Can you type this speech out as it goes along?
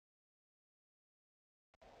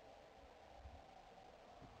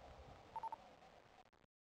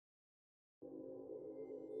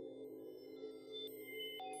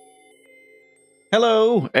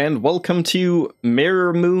Hello, and welcome to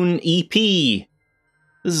MirrorMoon EP.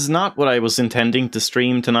 This is not what I was intending to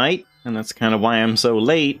stream tonight, and that's kind of why I'm so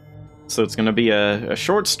late. So it's going to be a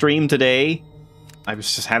short stream today. I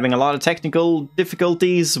was just having a lot of technical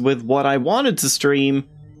difficulties with what I wanted to stream,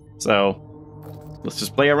 so let's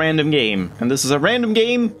just play a random game. And this is a random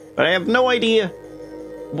game, but I have no idea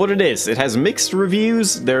what it is. It has mixed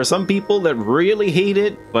reviews. There are some people that really hate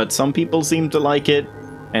it, but some people seem to like it.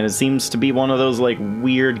 And it seems to be one of those, like,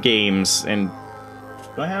 weird games. And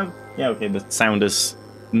do I have... Yeah, okay, the sound is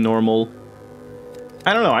normal.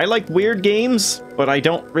 I don't know, I like weird games, but I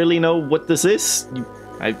don't really know what this is.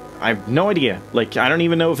 I have no idea. Like, I don't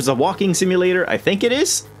even know if it's a walking simulator. I think it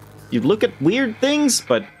is. You look at weird things,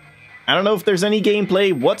 but I don't know if there's any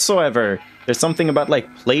gameplay whatsoever. There's something about, like,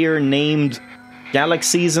 player-named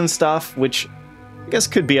galaxies and stuff, which I guess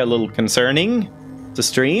could be a little concerning to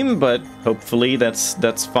stream, but hopefully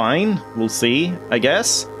that's fine. We'll see, I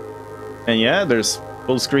guess. And yeah, there's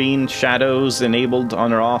full screen, shadows enabled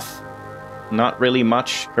on or off. Not really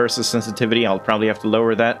much. Cursor sensitivity, I'll probably have to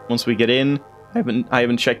lower that once we get in. I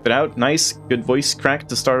haven't checked it out. Nice, good voice crack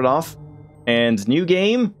to start it off. And new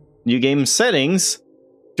game settings.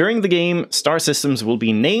 During the game, star systems will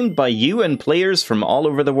be named by you and players from all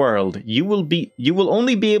over the world. You will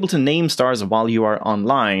only be able to name stars while you are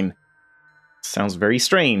online. Sounds very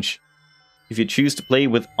strange. If you choose to play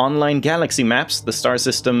with online galaxy maps, the star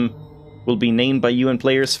system will be named by you and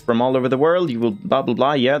players from all over the world. You will blah blah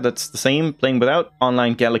blah. Yeah, that's the same. Playing without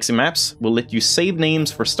online galaxy maps will let you save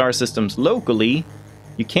names for star systems locally.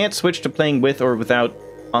 You can't switch to playing with or without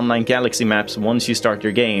online galaxy maps once you start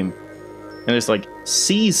your game. And there's like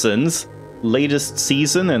seasons, latest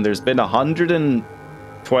season, and there's been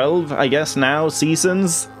 112, I guess now,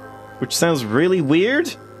 seasons, which sounds really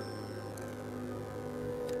weird.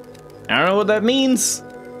 I don't know what that means,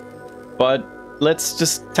 but let's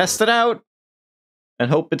just test it out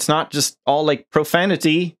and hope it's not just all like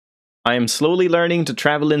profanity. I am slowly learning to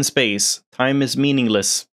travel in space. Time is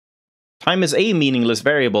meaningless. Time is a meaningless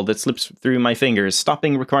variable that slips through my fingers.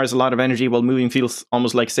 Stopping requires a lot of energy while moving feels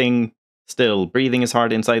almost like staying still. Breathing is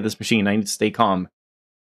hard inside this machine. I need to stay calm.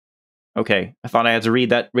 Okay, I thought I had to read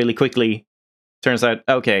that really quickly. Turns out,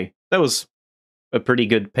 okay, that was a pretty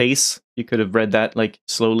good pace. You could have read that, like,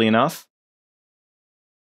 slowly enough.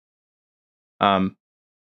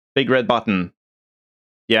 Big red button.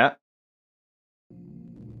 Yeah.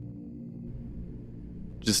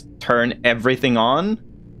 Just turn everything on?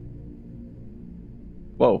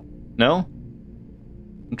 Whoa. No?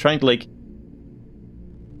 I'm trying to, like,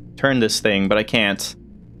 turn this thing, but I can't.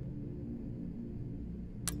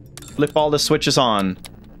 Flip all the switches on.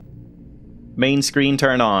 Main screen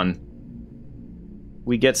turn on.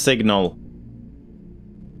 We get signal.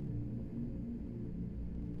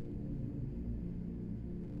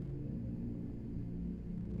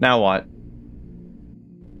 Now what?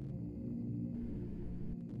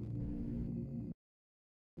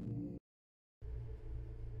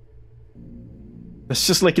 That's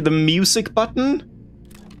just like the music button?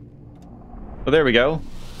 Oh, there we go.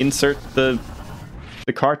 Insert the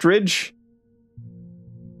cartridge.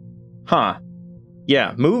 Huh.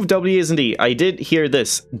 Yeah, move W, A, and D. I did hear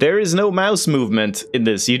this. There is no mouse movement in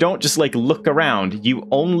this. You don't just, like, look around. You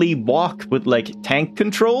only walk with, like, tank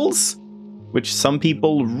controls, which some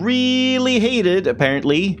people really hated,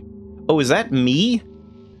 apparently. Oh, is that me?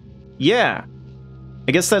 Yeah.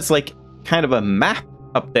 I guess that's, like, kind of a map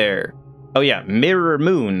up there. Oh, yeah,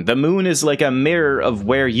 MirrorMoon. The moon is like a mirror of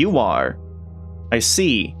where you are. I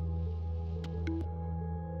see.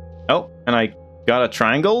 Oh, and I got a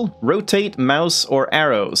triangle. Rotate mouse or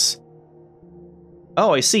arrows.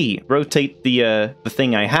 Oh, I see. Rotate the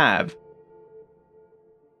thing I have.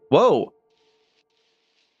 Whoa.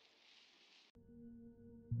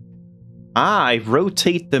 Ah, I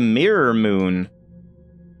rotate the MirrorMoon.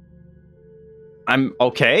 I'm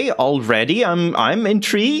okay already. I'm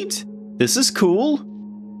intrigued. This is cool.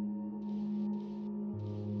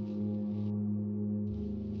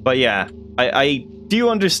 But yeah, I do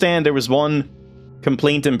understand there was one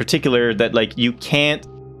complaint in particular that, like, you can't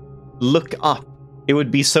look up. It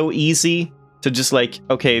would be so easy to just, like,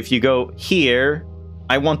 okay, if you go here,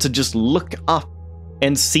 I want to just look up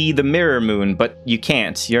and see the MirrorMoon, but you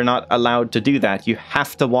can't. You're not allowed to do that. You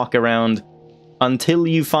have to walk around until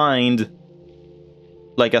you find,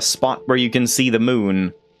 like, a spot where you can see the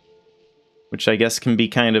moon, which I guess can be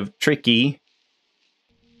kind of tricky.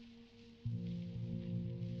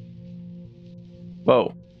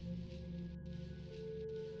 Whoa.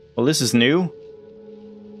 Well, this is new.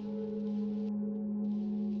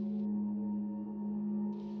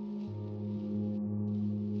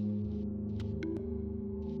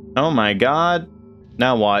 Oh my god.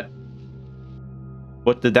 Now what?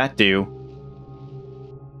 What did that do?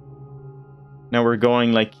 Now we're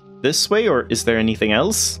going like this way, or is there anything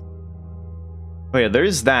else? Oh yeah,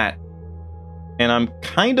 there's that. And I'm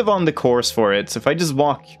kind of on the course for it, so if I just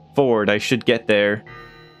walk forward, I should get there.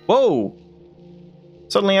 Whoa!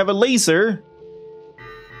 Suddenly I have a laser.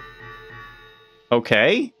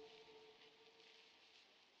 Okay.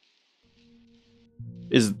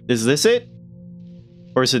 Is this it?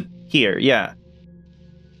 Or is it here? Yeah.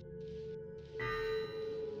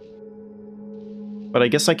 But I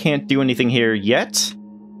guess I can't do anything here yet.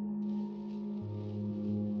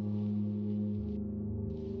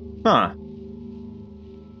 Huh.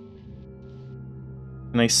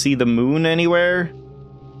 Can I see the moon anywhere?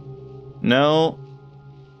 No.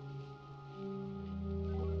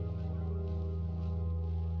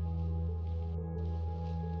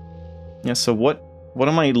 Yeah, so what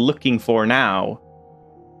am I looking for now?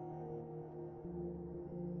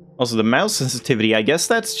 Also, the mouse sensitivity, I guess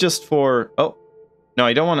that's just for... Oh, no,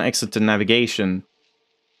 I don't want to exit to navigation.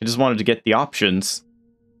 I just wanted to get the options.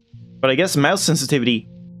 But I guess mouse sensitivity,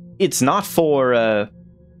 it's not for,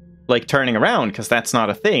 like, turning around, because that's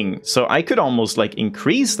not a thing. So I could almost, like,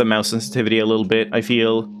 increase the mouse sensitivity a little bit, I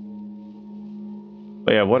feel.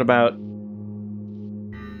 But yeah, what about...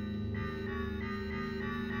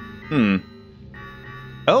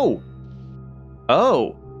 Oh!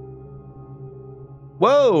 Oh!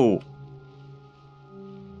 Whoa!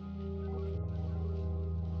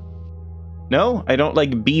 No? I don't,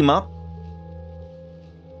 like, beam up?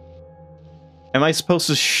 Am I supposed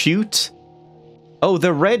to shoot? Oh,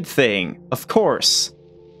 the red thing! Of course!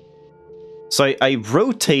 So I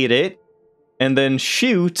rotate it, and then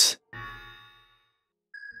shoot.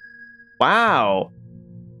 Wow!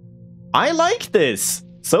 I like this!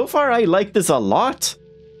 So far, I like this a lot.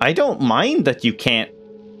 I don't mind that you can't,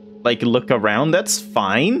 like, look around. That's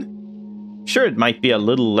fine. Sure, it might be a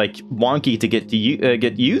little, like, wonky to get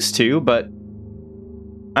used to, but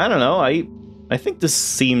I don't know. I think this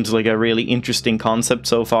seems like a really interesting concept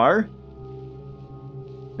so far.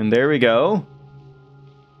 And there we go.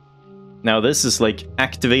 Now this is, like,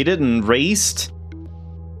 activated and raised.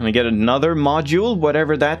 And I get another module,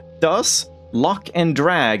 whatever that does. Lock and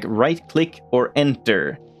drag, right-click, or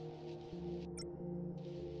enter.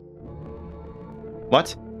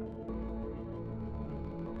 What?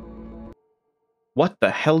 What the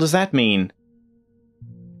hell does that mean?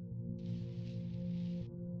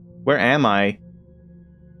 Where am I?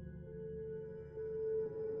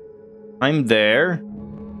 I'm there.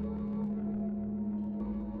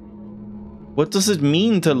 What does it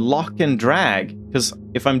mean to lock and drag? Because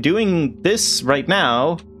if I'm doing this right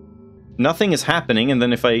now, nothing is happening, and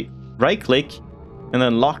then if I right-click and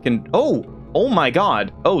then lock and... Oh! Oh my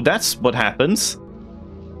god! Oh, that's what happens.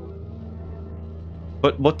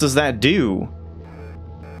 But what does that do?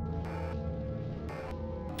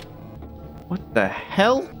 What the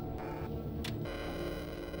hell?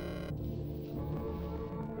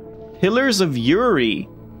 Pillars of Yuri.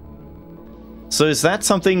 So is that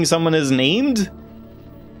something someone has named?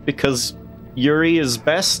 Because Yuri is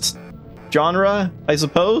best genre, I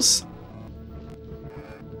suppose?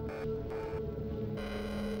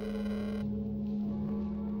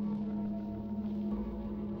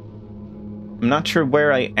 I'm not sure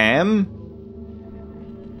where I am.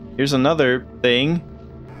 Here's another thing.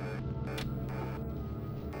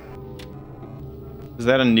 Is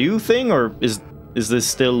that a new thing, or is this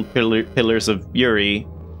still Pillars of Yuri?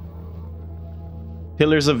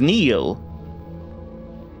 Pillars of Neil.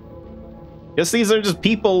 Guess these are just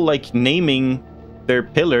people, like, naming their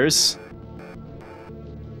pillars.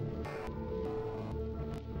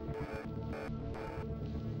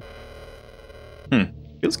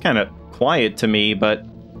 Feels kind of quiet to me, but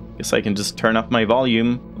I guess I can just turn up my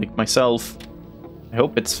volume, like myself. I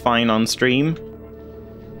hope it's fine on stream.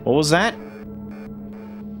 What was that?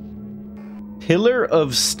 Pillar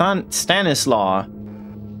of Stanislaw.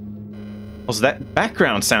 Also, that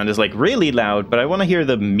background sound is, like, really loud, but I want to hear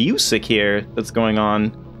the music here that's going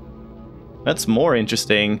on. That's more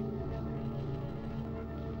interesting.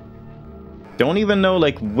 Don't even know,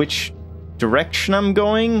 like, which direction I'm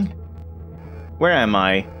going. Where am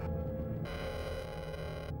I?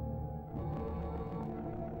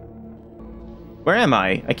 Where am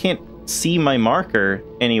I? I can't see my marker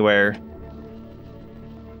anywhere.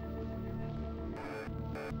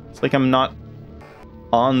 It's like I'm not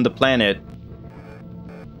on the planet.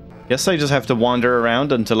 Guess I just have to wander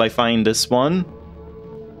around until I find this one.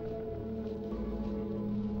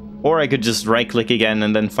 Or I could just right-click again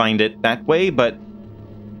and then find it that way, but...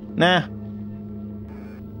 Nah.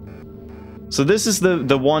 So this is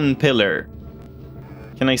the one pillar.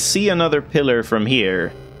 Can I see another pillar from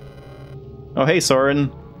here? Oh, hey, Soren.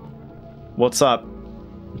 What's up?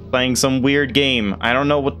 Playing some weird game. I don't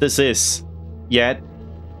know what this is yet,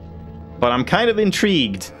 but I'm kind of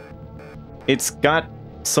intrigued. It's got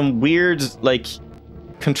some weird, like,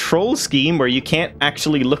 control scheme where you can't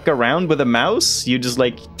actually look around with a mouse. You just,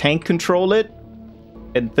 like, tank control it,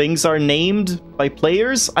 and things are named by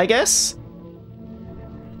players, I guess?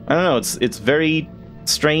 I don't know, it's very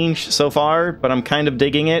strange so far, but I'm kind of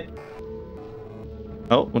digging it.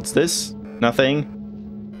 Oh, what's this? Nothing.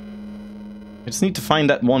 I just need to find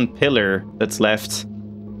that one pillar that's left.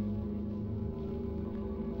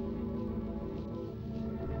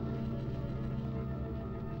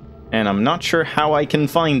 And I'm not sure how I can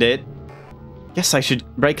find it. Guess I should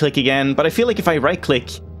right-click again, but I feel like if I right-click,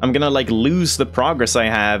 I'm gonna, like, lose the progress I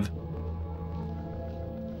have.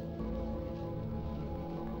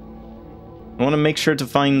 I want to make sure to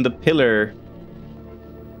find the pillar.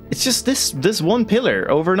 It's just this one pillar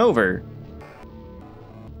over and over.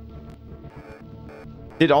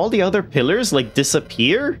 Did all the other pillars, like,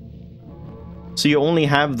 disappear? So you only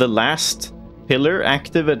have the last pillar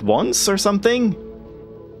active at once or something?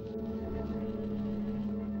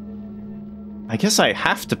 I guess I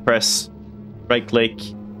have to press right-click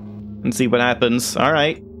and see what happens.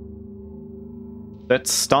 Alright. That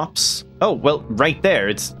stops. Oh, well, right there.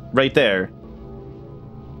 It's right there.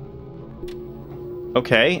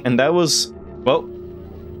 Okay, and that was... Well,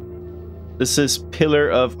 this is Pillar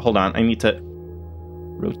of... Hold on, I need to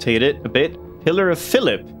rotate it a bit. Pillar of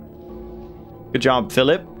Philip. Good job,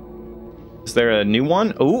 Philip. Is there a new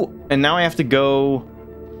one? Oh, and now I have to go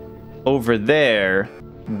over there,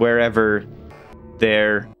 wherever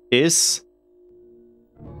there is.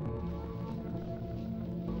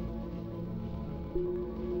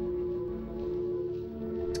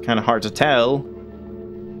 It's kind of hard to tell.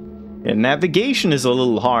 Yeah, navigation is a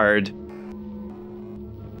little hard.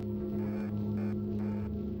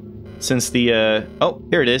 Since the, oh,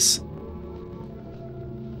 here it is.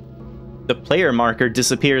 The player marker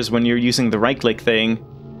disappears when you're using the right-click thing.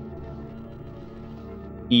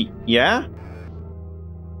 Yeah?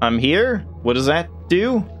 I'm here? What does that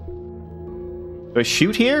do? Do I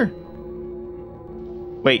shoot here?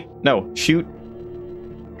 Wait, no, shoot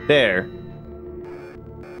there.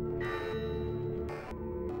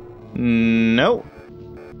 No.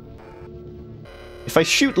 If I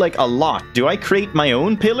shoot, like, a lot, do I create my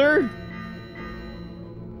own pillar?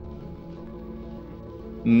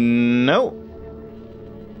 No.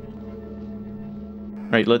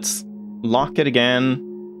 Right, let's lock it again.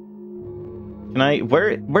 Can I...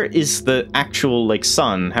 Where is the actual, like,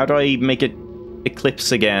 sun? How do I make it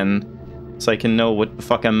eclipse again? So I can know what the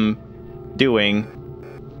fuck I'm doing.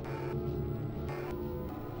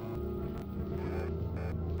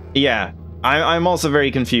 Yeah, I'm also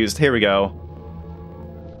very confused. Here we go.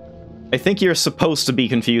 I think you're supposed to be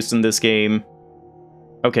confused in this game.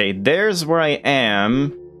 Okay, there's where I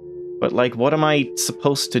am. But, like, what am I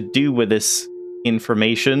supposed to do with this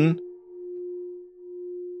information?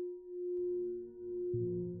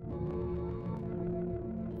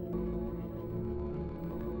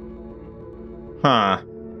 Huh.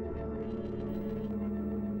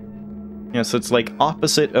 Yeah, so it's, like,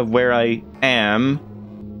 opposite of where I am.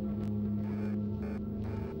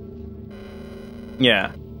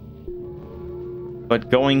 Yeah. But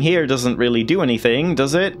going here doesn't really do anything,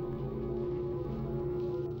 does it?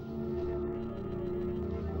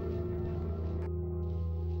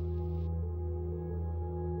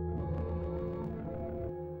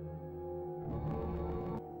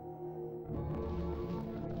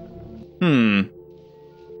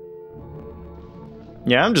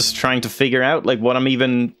 Yeah, I'm just trying to figure out, like, what I'm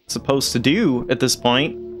even supposed to do at this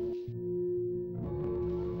point.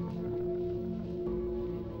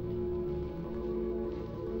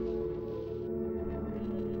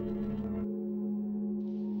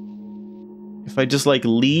 If I just, like,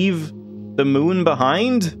 leave the moon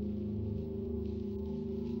behind?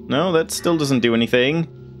 No, that still doesn't do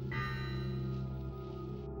anything.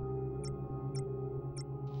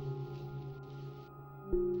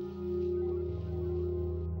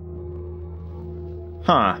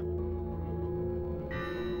 Huh.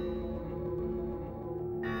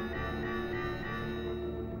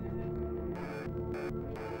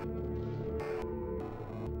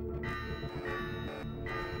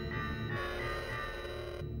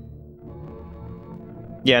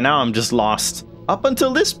 Yeah, now I'm just lost. Up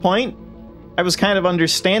until this point, I was kind of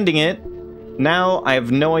understanding it. Now I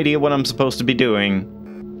have no idea what I'm supposed to be doing.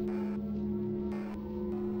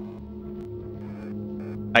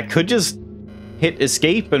 I could just hit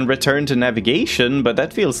escape and return to navigation, but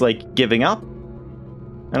that feels like giving up.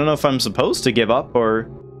 I don't know if I'm supposed to give up or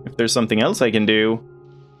if there's something else I can do.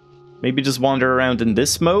 Maybe just wander around in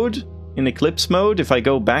this mode? In Eclipse mode? If I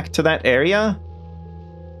go back to that area?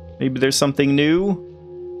 Maybe there's something new?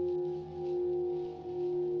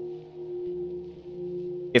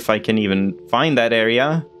 If I can even find that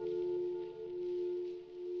area.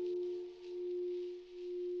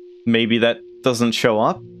 Maybe that doesn't show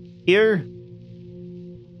up here?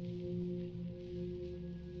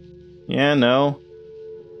 Yeah, no.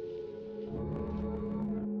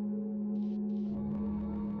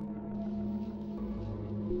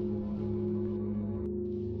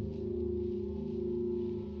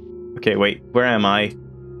 Okay, wait, where am I?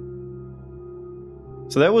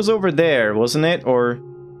 So that was over there, wasn't it? Or...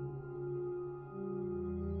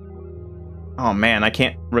 oh man, I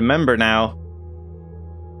can't remember now.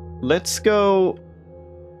 Let's go...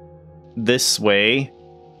 this way.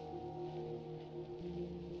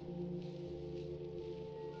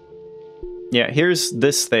 Yeah, here's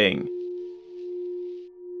this thing.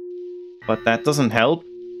 But that doesn't help.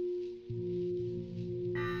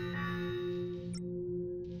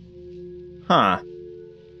 Huh.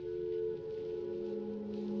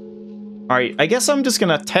 Alright, I guess I'm just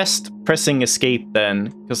gonna test pressing escape then,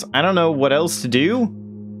 because I don't know what else to do.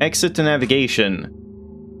 Exit to navigation.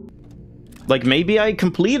 Like, maybe I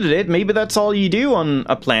completed it, maybe that's all you do on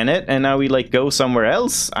a planet, and now we, like, go somewhere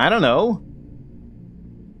else? I don't know.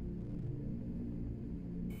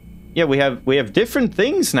 Yeah, we have different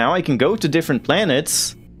things now, I can go to different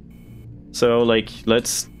planets. So, like,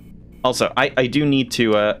 let's... also, I do need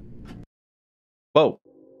to, whoa.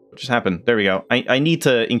 What just happened? There we go. I need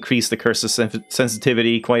to increase the cursor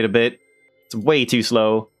sensitivity quite a bit. It's way too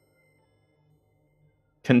slow.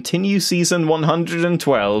 Continue season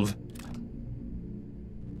 112.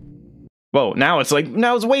 Whoa, now it's like,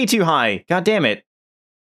 now it's way too high. God damn it.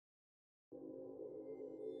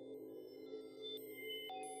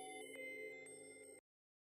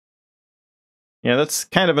 Yeah, that's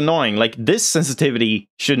kind of annoying. Like, this sensitivity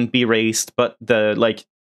shouldn't be raised, but the, like,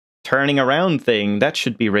 turning around thing, that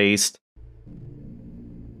should be raised.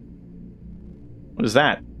 What is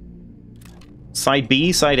that? Side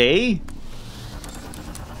B, side A?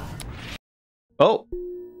 Oh,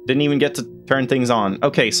 didn't even get to turn things on.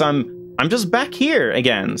 Okay, so I'm just back here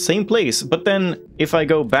again, same place. But then if I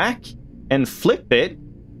go back and flip it,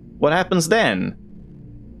 what happens then?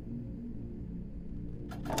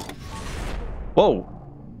 Whoa.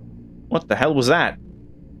 What the hell was that?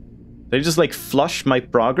 Did I just, like, flush my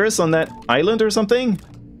progress on that island or something?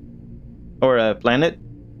 Or a planet?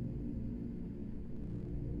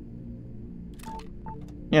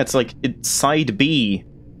 Yeah, it's like, it's side B.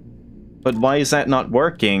 But why is that not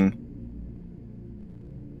working?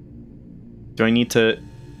 Do I need to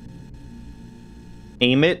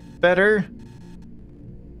aim it better?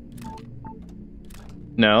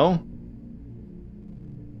 No?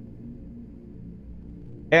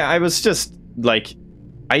 Yeah, I was just, like...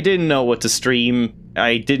 I didn't know what to stream.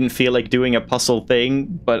 I didn't feel like doing a puzzle thing,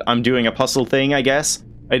 but I'm doing a puzzle thing, I guess.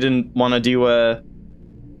 I didn't want to do a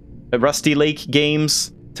Rusty Lake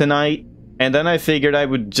games tonight, and then I figured I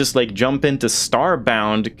would just, like, jump into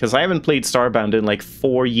Starbound, because I haven't played Starbound in, like,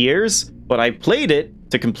 4 years, but I played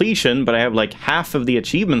it to completion, but I have, like, half of the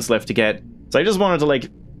achievements left to get, so I just wanted to, like,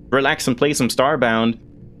 relax and play some Starbound,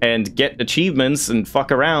 and get achievements, and fuck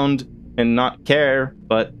around, and not care,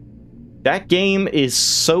 but... that game is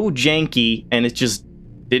so janky, and it just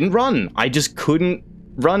didn't run. I just couldn't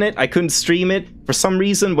run it. I couldn't stream it. For some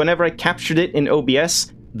reason, whenever I captured it in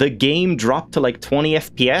OBS, the game dropped to like 20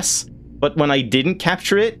 FPS. But when I didn't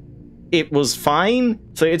capture it, it was fine.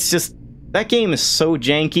 So it's just... that game is so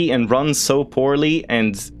janky and runs so poorly,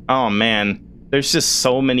 and... oh man. There's just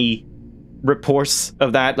so many reports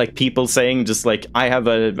of that, like people saying just like, I have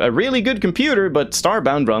a really good computer, but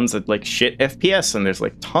Starbound runs at like shit FPS, and there's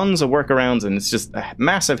like tons of workarounds, and it's just a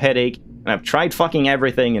massive headache, and I've tried fucking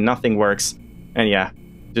everything and nothing works. And yeah,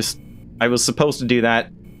 just, I was supposed to do that,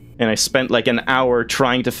 and I spent like an hour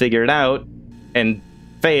trying to figure it out, and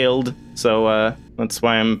failed, so that's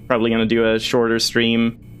why I'm probably gonna do a shorter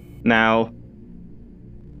stream now.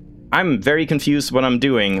 I'm very confused what I'm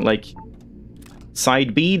doing, like...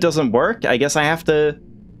 side B doesn't work. I guess I have to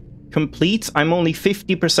complete... I'm only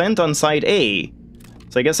 50% on side A.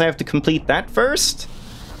 So I guess I have to complete that first?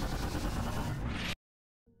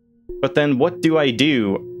 But then what do I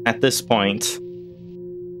do at this point?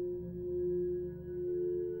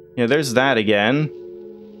 Yeah, there's that again.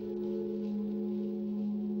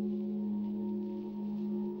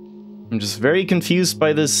 I'm just very confused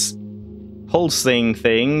by this pulsing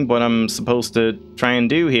thing, what I'm supposed to try and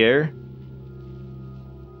do here.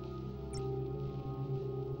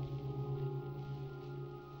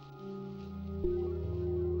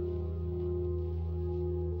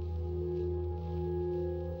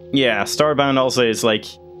 Yeah, Starbound also is like,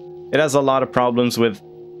 it has a lot of problems with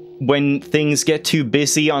when things get too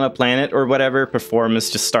busy on a planet or whatever, performance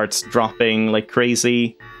just starts dropping like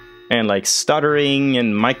crazy, and like stuttering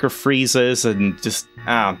and micro freezes, and just,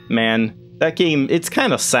 man, that game, it's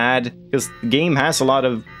kind of sad, because the game has a lot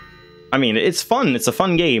of, I mean, it's fun, it's a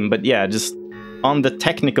fun game, but yeah, just on the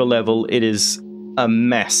technical level, it is a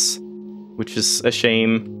mess, which is a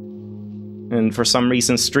shame. And for some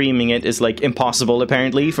reason, streaming it is, like, impossible,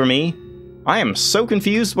 apparently, for me. I am so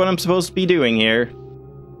confused what I'm supposed to be doing here.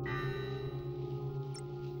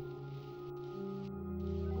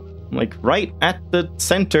 Like, right at the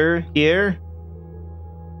center here.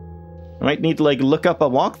 I might need to, like, look up a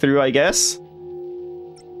walkthrough, I guess.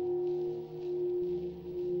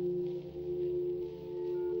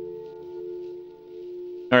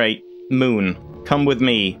 Alright, Moon, come with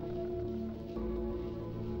me.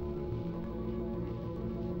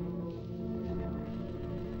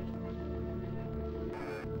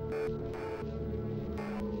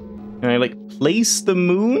 Can I, like, place the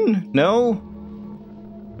moon? No?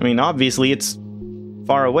 I mean, obviously it's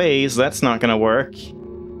far away, so that's not gonna work.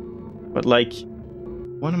 But, like,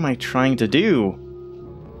 what am I trying to do?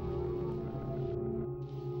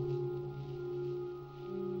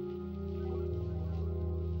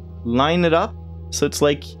 Line it up so it's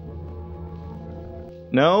like...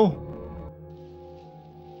 No?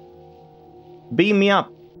 Beam me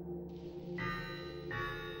up.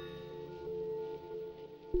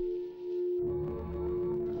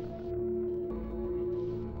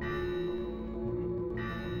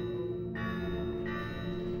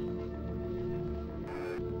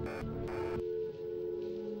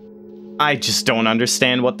 I just don't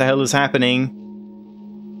understand what the hell is happening.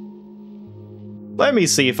 Let me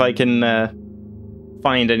see if I can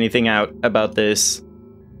find anything out about this.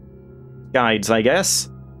 Guides, I guess.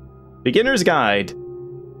 Beginner's guide.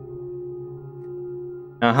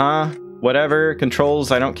 Whatever.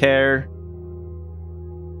 Controls, I don't care.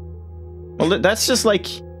 Well, that's just like...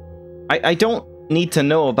 I don't need to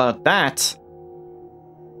know about that.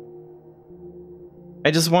 I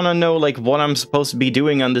just want to know, like, what I'm supposed to be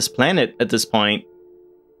doing on this planet at this point.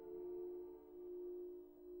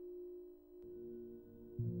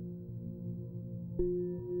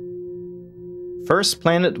 First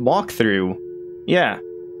planet walkthrough. Yeah.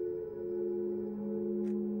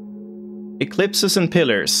 Eclipses and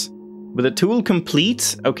pillars. With the tool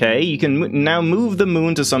complete, okay, you can now move the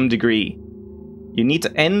moon to some degree. You need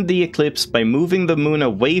to end the eclipse by moving the moon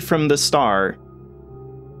away from the star.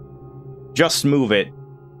 Just move it.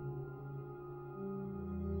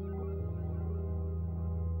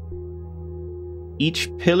 Each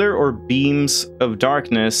pillar or beams of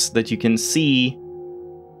darkness that you can see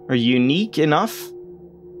are unique enough.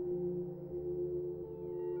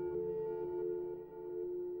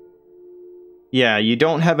 Yeah, you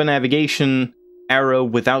don't have a navigation arrow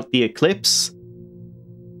without the eclipse.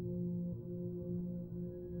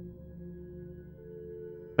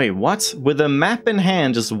 Wait, what? With a map in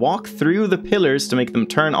hand, just walk through the pillars to make them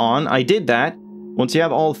turn on. I did that. Once you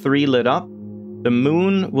have all three lit up, the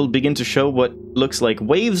moon will begin to show what looks like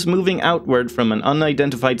waves moving outward from an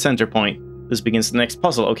unidentified center point. This begins the next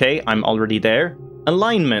puzzle. Okay, I'm already there.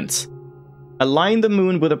 Alignment. Align the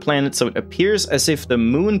moon with a planet so it appears as if the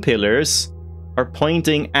moon pillars are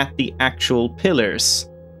pointing at the actual pillars.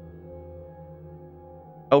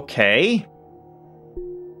 Okay.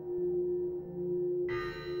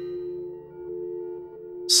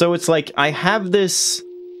 So it's like, I have this...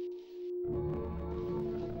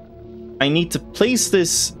 I need to place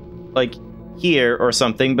this, like, here or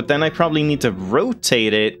something, but then I probably need to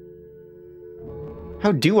rotate it.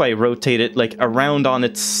 How do I rotate it, like, around on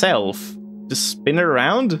itself? Just spin it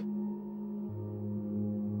around?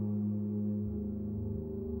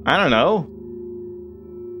 I don't know.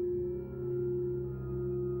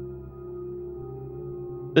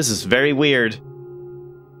 This is very weird.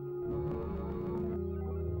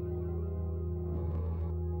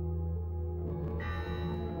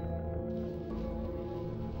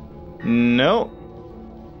 No.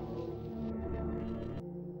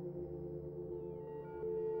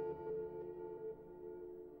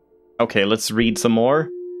 Okay, let's read some more.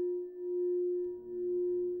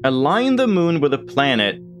 Align the moon with a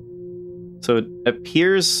planet so it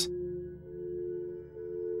appears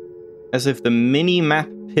as if the mini-map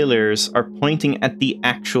pillars are pointing at the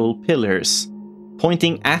actual pillars.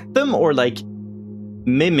 Pointing at them, or like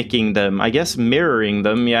mimicking them. I guess mirroring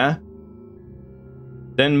them, yeah.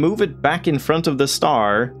 Then move it back in front of the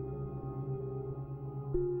star.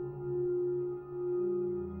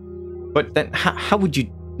 But then, how would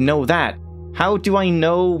you know that? How do I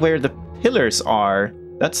know where the pillars are?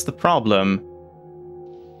 That's the problem.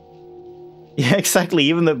 Yeah, exactly.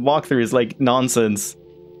 Even the walkthrough is like nonsense.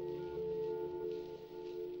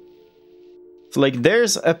 So like,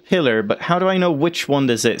 there's a pillar, but how do I know which one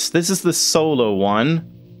this is? This is the solo one.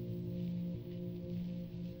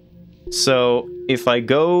 So if I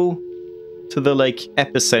go to the like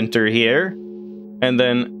epicenter here, and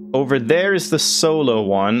then over there is the solo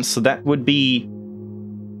one, so that would be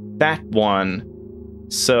that one.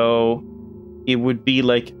 So it would be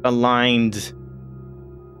like aligned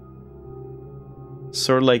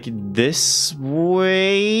sort of like this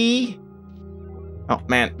way. Oh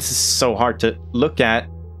man, this is so hard to look at.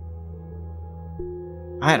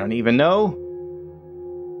 I don't even know.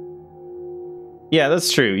 Yeah,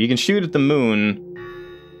 that's true. You can shoot at the moon.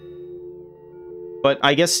 But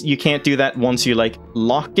I guess you can't do that once you, like,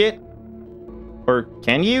 lock it? Or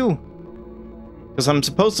can you? Because I'm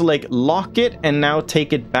supposed to, like, lock it and now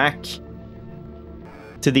take it back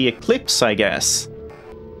to the eclipse, I guess.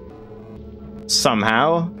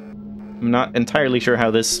 Somehow. I'm not entirely sure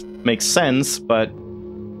how this makes sense, but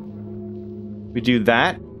we do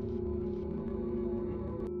that.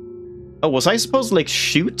 Oh, was I supposed to, like,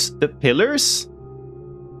 shoot the pillars?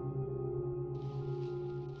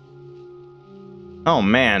 Oh,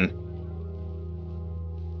 man.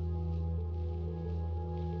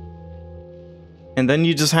 And then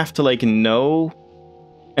you just have to, like, know.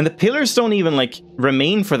 And the pillars don't even, like,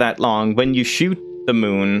 remain for that long when you shoot the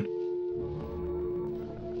moon.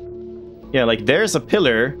 Yeah, like, there's a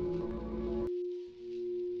pillar.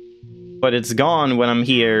 But it's gone when I'm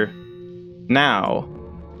here now.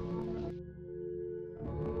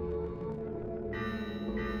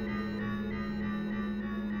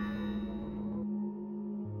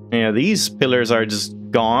 Yeah, these pillars are just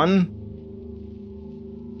gone.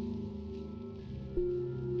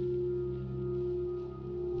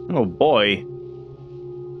 Oh boy.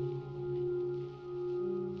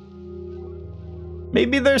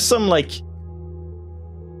 Maybe there's some, like,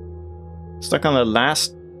 stuck on the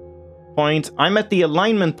last point. I'm at the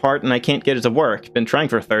alignment part and I can't get it to work. Been trying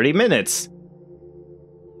for 30 minutes.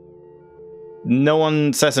 No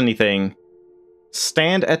one says anything.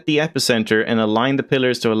 Stand at the epicenter and align the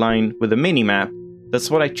pillars to align with the minimap.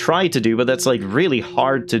 That's what I tried to do, but that's, like, really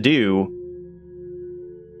hard to do.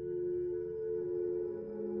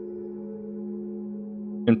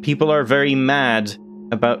 And people are very mad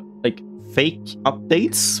about, like, fake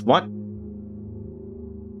updates? What?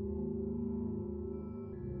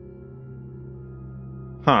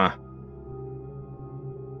 Huh.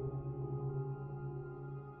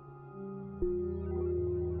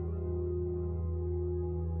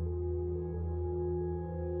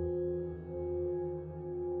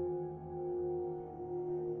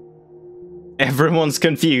 Everyone's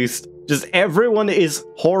confused. Just everyone is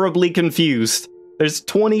horribly confused. There's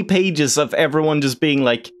 20 pages of everyone just being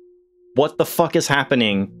like, what the fuck is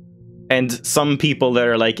happening? And some people that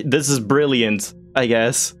are like, this is brilliant, I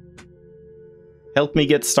guess. Help me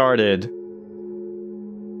get started.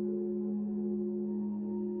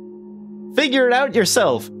 Figure it out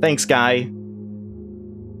yourself. Thanks, guy.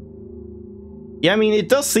 Yeah, I mean, it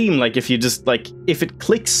does seem like if you just, like, if it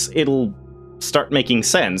clicks, it'll start making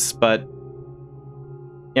sense, but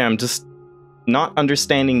yeah, I'm just not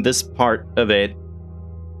understanding this part of it.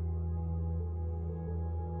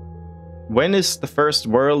 When is the first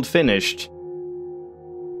world finished?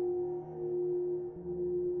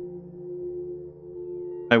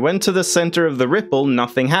 I went to the center of the ripple,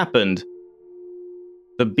 nothing happened.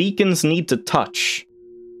 The beacons need to touch.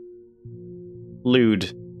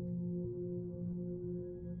 Lewd.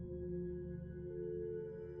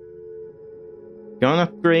 Gun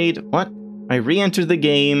upgrade? What? I re-entered the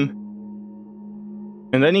game.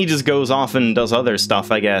 And then he just goes off and does other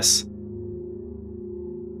stuff, I guess.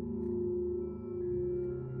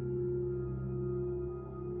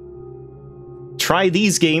 Try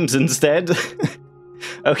these games instead.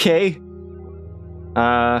 Okay.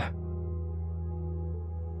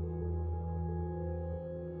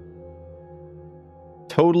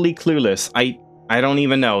 Totally clueless. I don't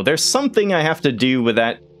even know. There's something I have to do with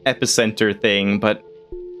that epicenter thing, but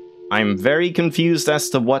I'm very confused as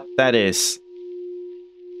to what that is.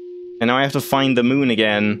 And now I have to find the moon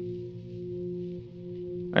again.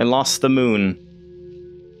 I lost the moon.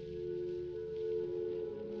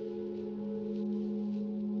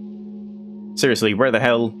 Seriously, where the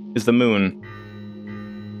hell is the moon?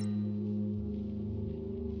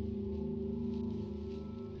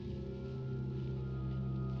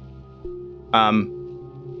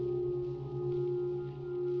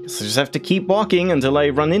 Guess I just have to keep walking until I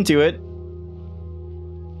run into it.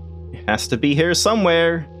 It has to be here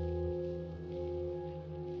somewhere.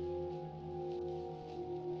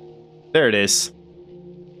 There it is.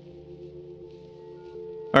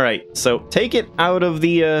 Alright, so take it out of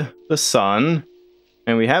the sun.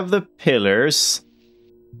 And we have the pillars.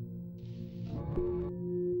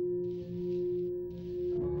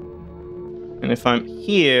 And if I'm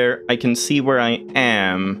here, I can see where I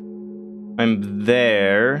am. I'm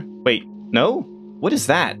there. Wait, no? What is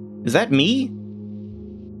that? Is that me?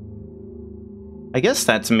 I guess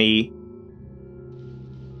that's me.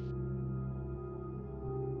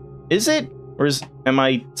 Is it? Or am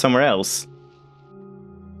I somewhere else?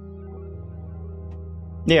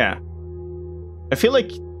 Yeah. I feel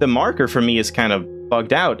like the marker for me is kind of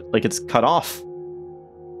bugged out, like it's cut off.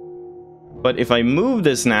 But if I move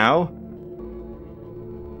this now...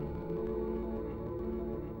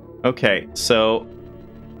 Okay, so...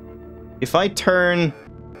 if I turn...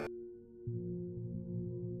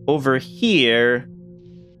 over here...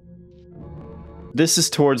 this is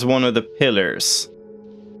towards one of the pillars.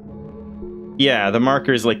 Yeah, the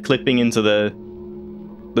marker is like clipping into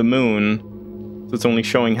the moon. So it's only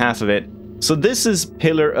showing half of it. So this is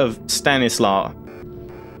Pillar of Stanislaw.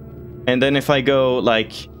 And then if I go,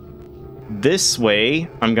 like, this way,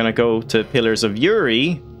 I'm gonna go to Pillars of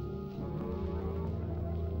Yuri.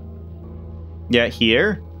 Yeah,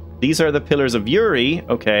 here. These are the Pillars of Yuri,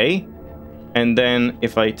 okay. And then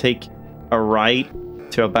if I take a right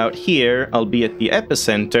to about here, I'll be at the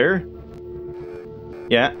epicenter.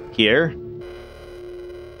 Yeah, here.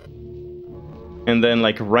 And then,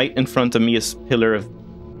 like, right in front of me is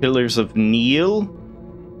Pillars of Neil.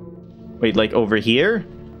 Wait, like over here?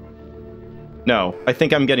 No, I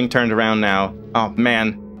think I'm getting turned around now. Oh,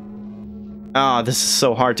 man. Ah, this is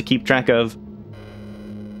so hard to keep track of.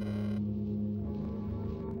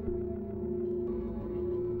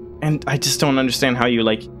 And I just don't understand how you,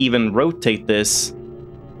 like, even rotate this.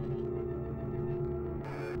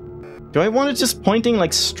 Do I want it just pointing,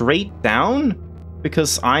 like, straight down?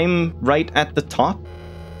 Because I'm right at the top?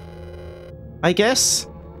 I guess?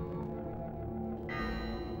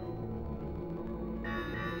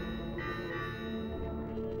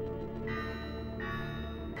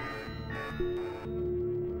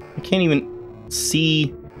 I can't even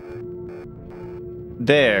see...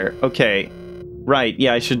 there. Okay. Right,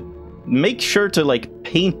 yeah, I should make sure to, like,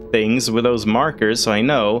 paint things with those markers so I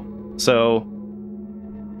know. So...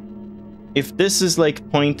 if this is, like,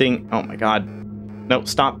 pointing... oh my god. No,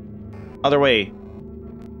 stop. Other way.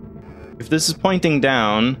 If this is pointing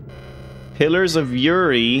down, Pillars of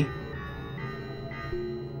Yuri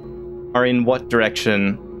are in what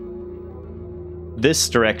direction? This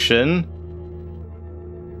direction.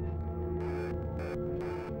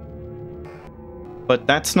 But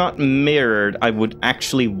that's not mirrored. I would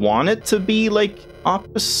actually want it to be, like,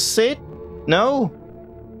 opposite? No?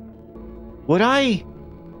 Would I?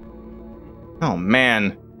 Oh,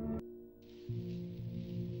 man.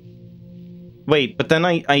 Wait, but then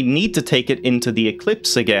I need to take it into the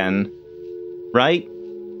eclipse again, right?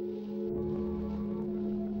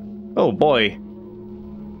 Oh boy.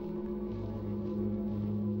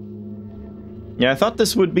 Yeah, I thought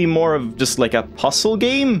this would be more of just like a puzzle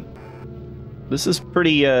game. This is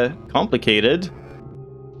pretty complicated.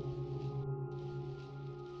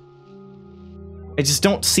 I just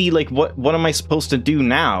don't see, like, what am I supposed to do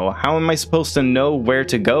now? How am I supposed to know where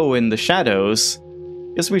to go in the shadows?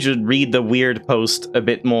 Guess we should read the weird post a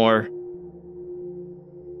bit more.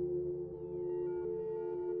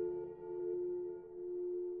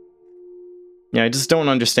 Yeah, I just don't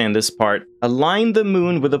understand this part. Align the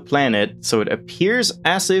moon with a planet so it appears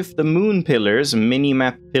as if the moon pillars,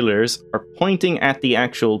 minimap pillars, are pointing at the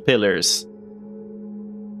actual pillars.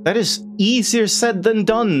 That is easier said than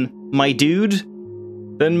done, my dude.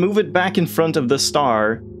 Then move it back in front of the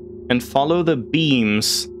star and follow the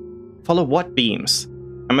beams. Follow what beams?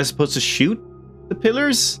 Am I supposed to shoot the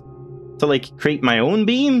pillars? To, like, create my own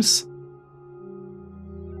beams?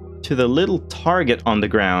 To the little target on the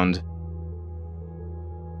ground.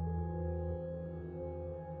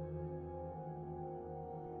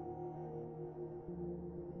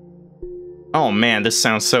 Oh man, this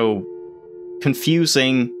sounds so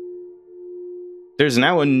confusing. There's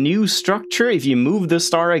now a new structure. If you move the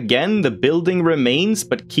star again, the building remains,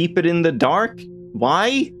 but keep it in the dark?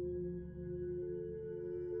 Why?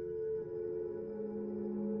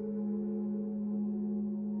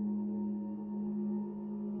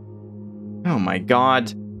 Oh my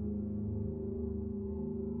god.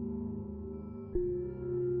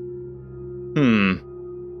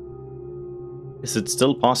 Is it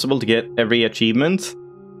still possible to get every achievement?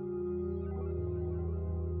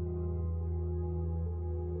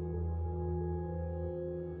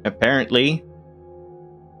 Apparently.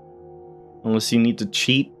 Unless you need to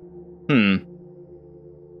cheat.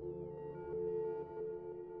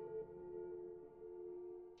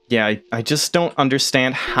 Yeah, I just don't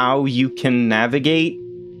understand how you can navigate.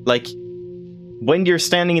 Like, when you're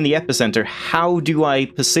standing in the epicenter, how do I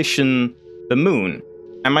position the moon?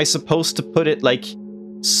 Am I supposed to put it, like,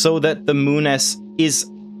 so that the moon is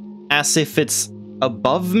as if it's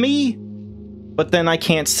above me? But then I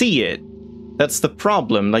can't see it. That's the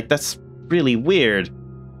problem. Like, that's really weird.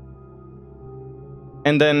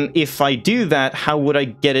 And then if I do that, how would I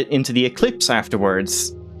get it into the eclipse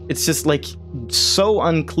afterwards? It's just, like, so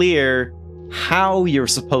unclear how you're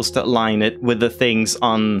supposed to align it with the things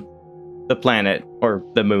on the planet or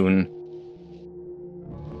the moon.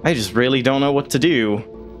 I just really don't know what to do.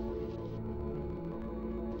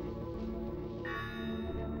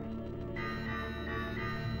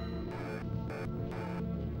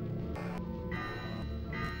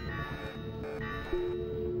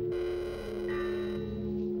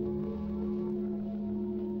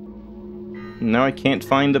 Now I can't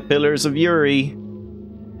find the Pillars of Uri.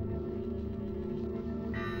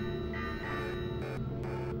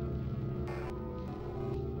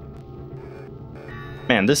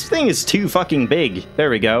 Man, this thing is too fucking big. There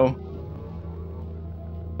we go.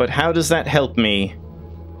 But how does that help me?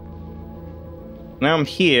 Now I'm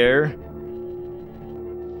here.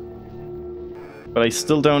 But I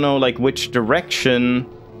still don't know, like, which direction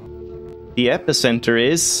the epicenter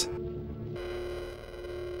is.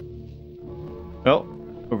 Oh,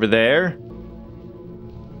 over there.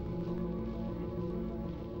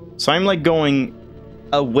 So I'm, like, going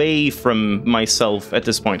away from myself at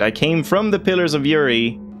this point. I came from the Pillars of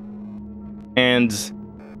Uri, and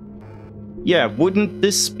yeah, wouldn't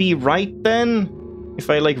this be right then? If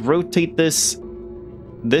I, like, rotate this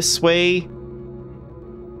way,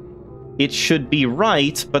 it should be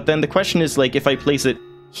right, but then the question is, like, if I place it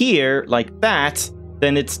here, like that,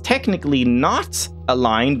 then it's technically not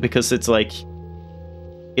aligned because it's, like,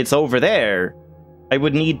 it's over there. I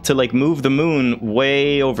would need to, like, move the moon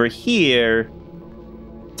way over here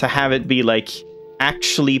to have it be, like,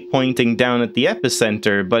 actually pointing down at the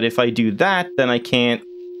epicenter, but if I do that, then I can't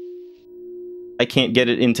get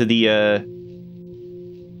it into the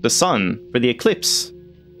sun for the eclipse,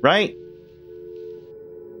 right?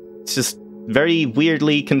 It's just very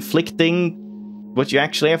weirdly conflicting what you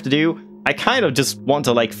actually have to do. I kind of just want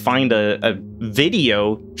to, like, find a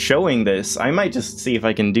video showing this. I might just see if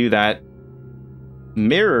I can do that.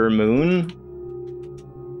 MirrorMoon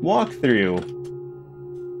walkthrough.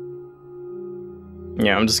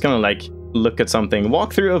 Yeah, I'm just gonna, like, look at something.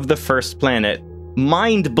 Walkthrough of the first planet.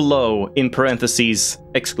 Mind blow, in parentheses,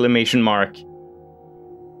 exclamation mark.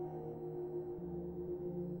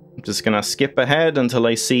 I'm just gonna skip ahead until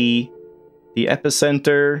I see the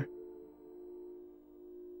epicenter.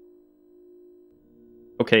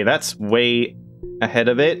 Okay, that's way ahead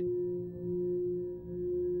of it.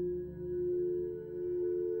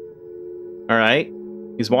 Alright.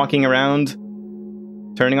 He's walking around,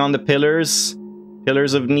 turning on the pillars.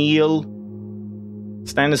 Pillars of Neil.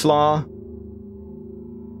 Stanislaw.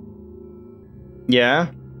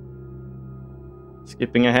 Yeah.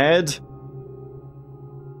 Skipping ahead.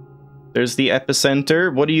 There's the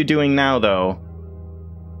epicenter. What are you doing now, though?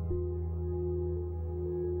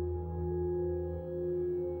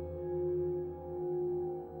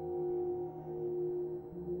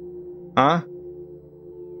 Huh?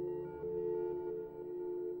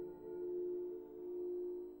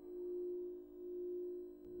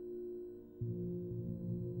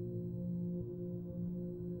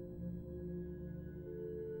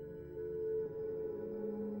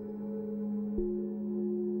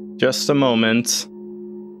 Just a moment.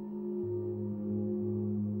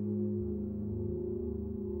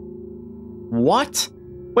 What?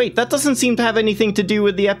 Wait, that doesn't seem to have anything to do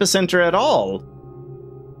with the epicenter at all.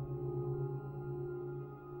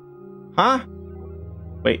 Huh?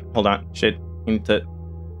 Wait, hold on. Shit. I need to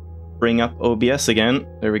bring up OBS again.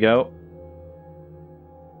 There we go.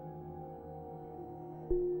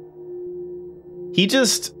 He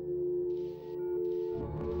just...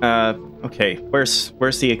 okay. Where's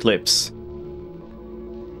the eclipse?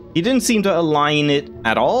 He didn't seem to align it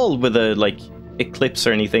at all with a, like, eclipse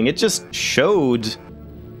or anything. It just showed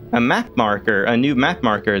a map marker, a new map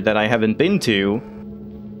marker that I haven't been to.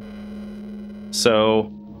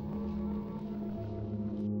 So...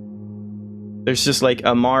 there's just, like,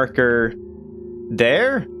 a marker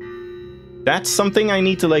there? That's something I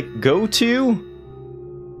need to, like, go to?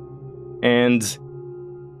 And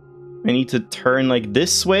I need to turn like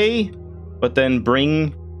this way, but then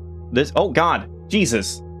bring this. Oh god,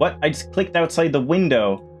 Jesus. What? I just clicked outside the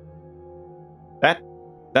window.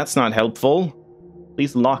 That's not helpful.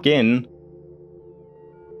 Please lock in.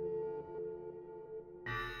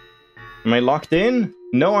 Am I locked in?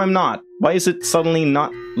 No, I'm not. Why is it suddenly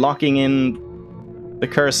not locking in the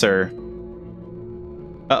cursor?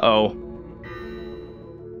 Uh-oh.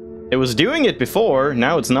 It was doing it before,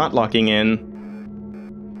 now it's not locking in.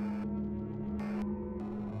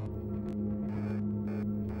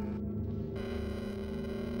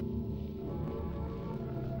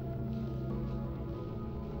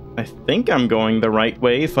 I think I'm going the right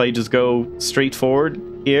way if I just go straight forward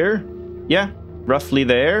here. Yeah, roughly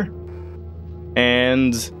there.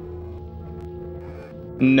 And...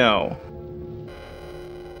 no.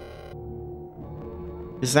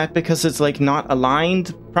 Is that because it's, like, not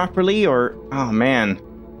aligned properly, or... oh, man.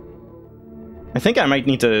 I think I might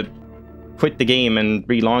need to quit the game and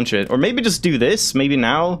relaunch it. Or maybe just do this, maybe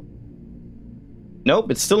now.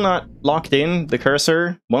 Nope, it's still not locked in, the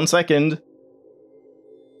cursor. 1 second.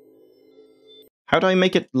 How do I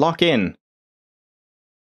make it lock in?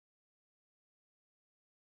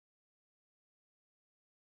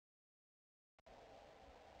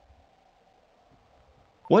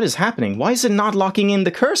 What is happening? Why is it not locking in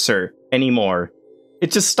the cursor anymore?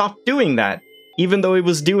 It just stopped doing that, even though it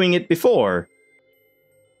was doing it before.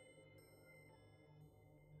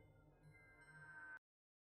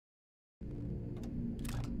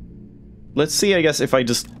 Let's see, I guess, if I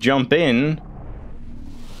just jump in.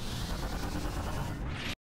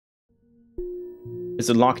 Is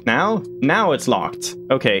it locked now? Now it's locked.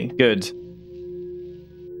 Okay, good.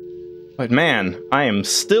 But man, I am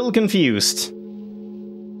still confused.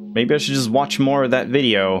 Maybe I should just watch more of that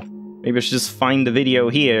video. Maybe I should just find the video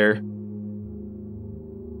here.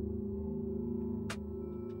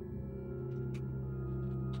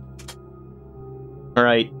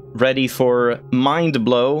 Alright, ready for mind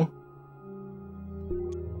blow.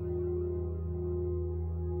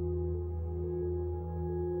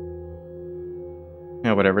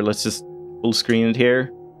 Yeah, whatever, let's just full screen it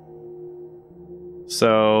here.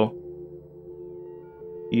 So...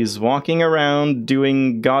 he's walking around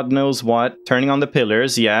doing God knows what, turning on the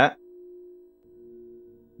pillars, yeah.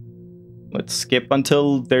 Let's skip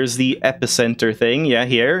until there's the epicenter thing, yeah,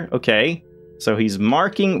 here, okay. So he's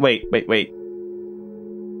marking, wait.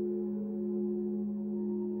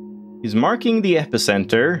 He's marking the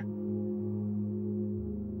epicenter.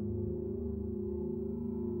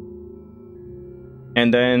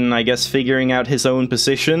 And then, I guess, figuring out his own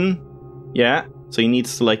position. Yeah, so he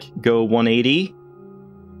needs to, like, go 180.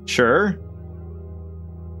 Sure.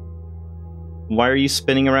 Why are you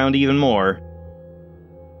spinning around even more?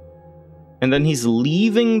 And then he's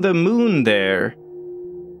leaving the moon there.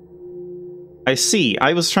 I see.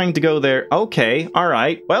 I was trying to go there. Okay,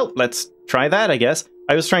 alright. Well, let's try that, I guess.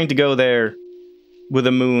 I was trying to go there with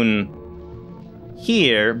the moon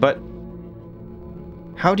here, but...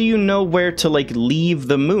 how do you know where to, like, leave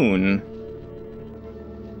the moon?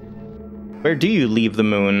 Where do you leave the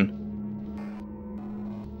moon?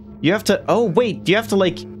 You have to... oh, wait, you have to,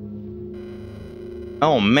 like...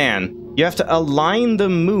 oh, man. You have to align the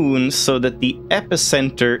moon so that the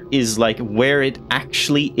epicenter is, like, where it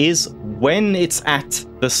actually is when it's at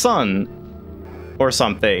the sun. Or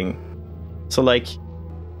something. So, like,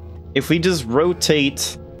 if we just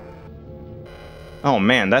rotate... oh,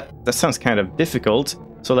 man, that sounds kind of difficult.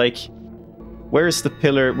 So, like, where's the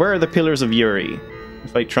pillar... where are the pillars of Uri?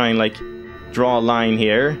 If I try and, like, draw a line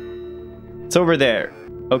here. It's over there.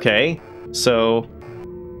 Okay, so...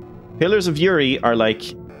 pillars of Uri are, like...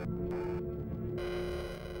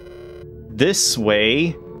 this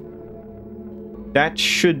way. That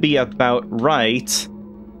should be about right.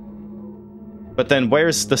 But then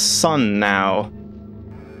where's the sun now?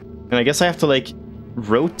 And I guess I have to, like,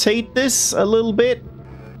 rotate this a little bit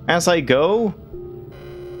as I go.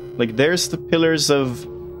 Like, there's the pillars of...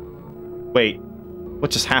 wait, what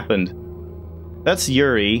just happened? That's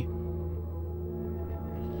Uri.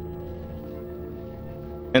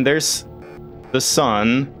 And there's the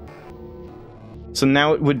sun. So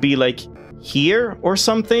now it would be, like, here or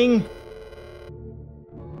something?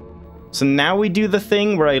 So now we do the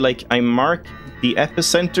thing where I mark the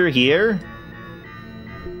epicenter here.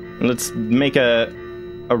 And let's make a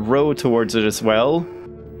row towards it as well.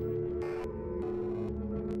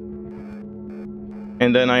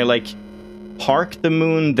 And then I, like, park the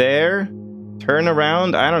moon there, turn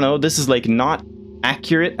around. I don't know, this is, like, not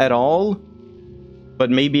accurate at all. But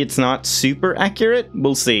maybe it's not super accurate?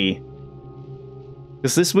 We'll see.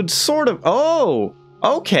 Because this would sort of... oh!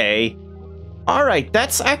 Okay! Alright,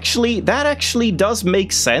 that actually does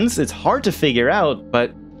make sense. It's hard to figure out,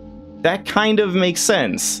 but that kind of makes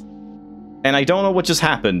sense. And I don't know what just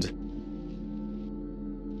happened.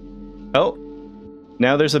 Oh,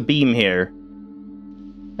 now there's a beam here.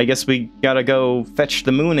 I guess we gotta go fetch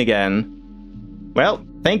the moon again. Well,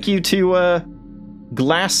 thank you to,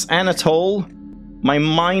 Glass Anatole. My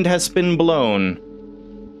mind has been blown.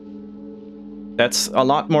 That's a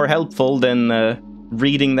lot more helpful than,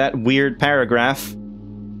 reading that weird paragraph.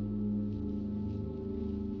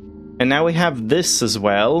 And now we have this as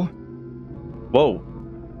well. Whoa.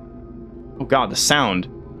 Oh god, the sound.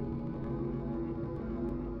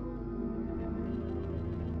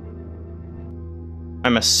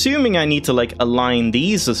 I'm assuming I need to, like, align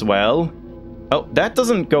these as well. Oh, that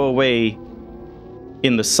doesn't go away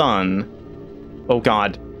in the sun. Oh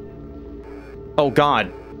god. Oh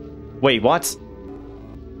god. Wait, what?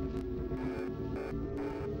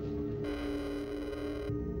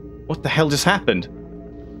 What the hell just happened?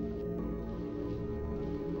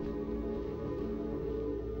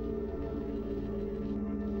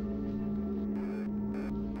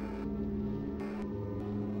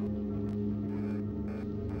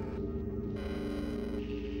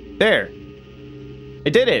 There. I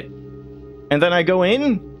did it. And then I go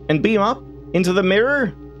in and beam up into the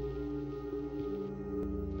mirror.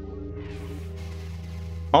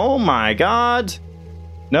 Oh my god.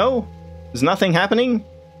 No? Is nothing happening?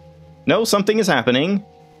 No, something is happening.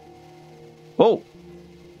 Whoa.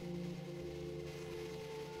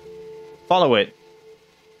 Follow it.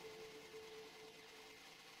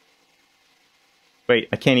 Wait,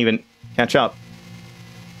 I can't even catch up.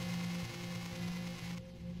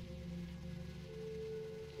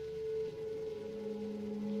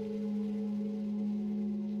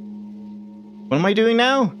 What am I doing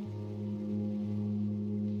now?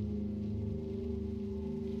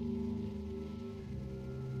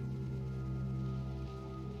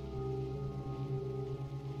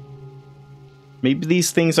 Maybe these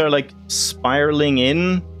things are like spiraling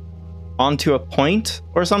in onto a point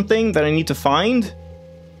or something that I need to find?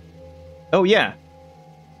 Oh, yeah.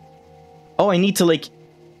 Oh, I need to like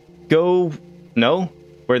go... No?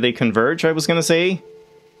 Where they converge, I was gonna say.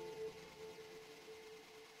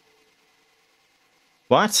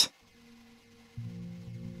 What?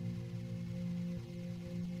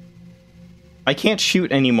 I can't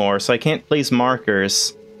shoot anymore, so I can't place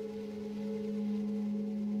markers.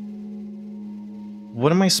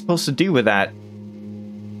 What am I supposed to do with that?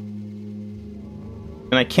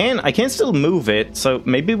 And I can still move it, so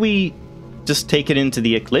maybe we just take it into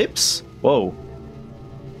the eclipse? Whoa.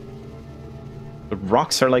 The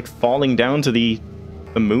rocks are like falling down to the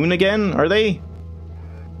moon again, are they?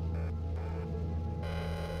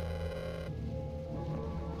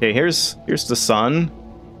 Okay, here's the sun.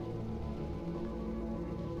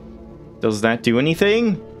 Does that do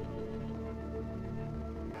anything?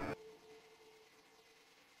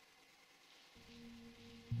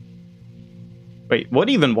 Wait, what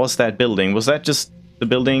even was that building? Was that just the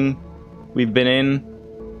building we've been in?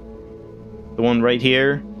 The one right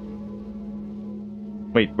here?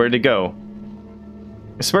 Wait, where'd it go?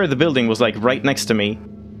 I swear the building was like right next to me.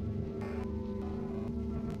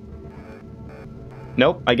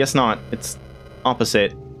 Nope, I guess not. It's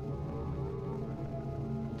opposite.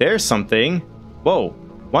 There's something. Whoa,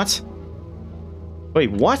 what?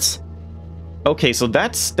 Wait, what? Okay, so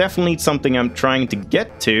that's definitely something I'm trying to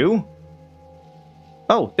get to.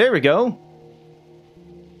 Oh, there we go.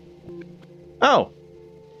 Oh.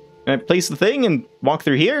 Can I place the thing and walk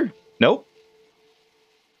through here? Nope.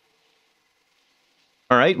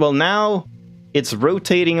 Alright, well now it's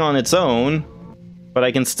rotating on its own. But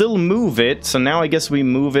I can still move it, so now I guess we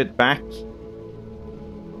move it back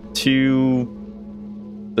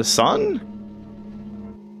to the sun?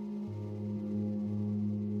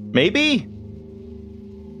 Maybe?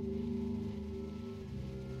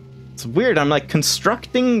 It's weird, I'm like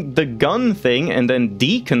constructing the gun thing and then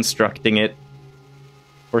deconstructing it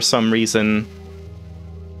for some reason.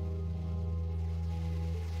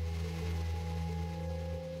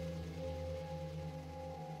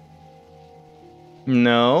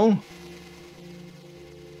 No.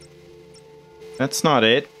 That's not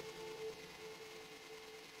it.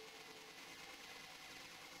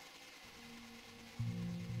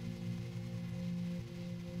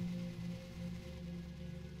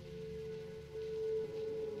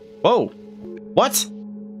 Whoa. What?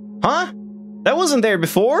 Huh? That wasn't there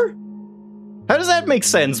before? How does that make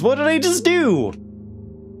sense? What did I just do?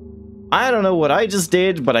 I don't know what I just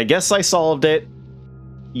did, but I guess I solved it.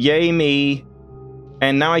 Yay me.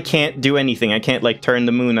 And now I can't do anything. I can't, like, turn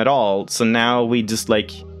the moon at all. So now we just, like...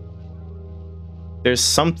 There's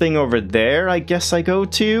something over there I guess I go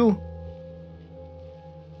to?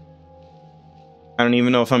 I don't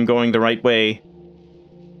even know if I'm going the right way.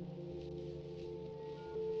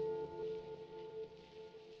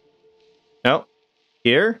 No.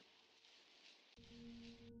 Here?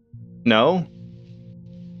 No.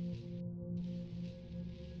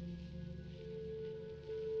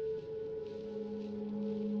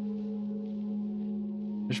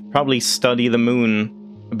 I should probably study the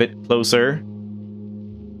moon a bit closer.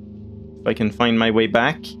 If I can find my way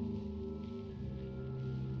back.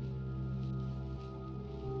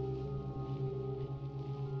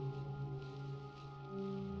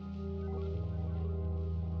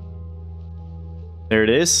 There it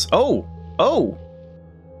is. Oh! Oh!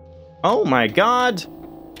 Oh my god!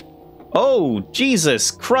 Oh,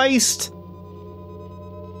 Jesus Christ!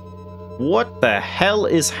 What the hell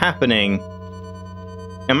is happening?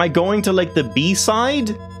 Am I going to, like, the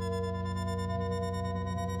B-side?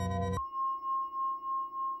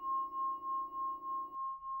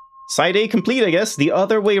 Side A complete, I guess. The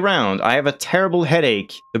other way round. I have a terrible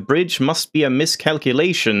headache. The bridge must be a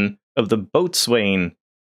miscalculation of the boatswain.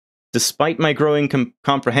 Despite my growing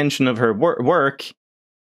comprehension of her work,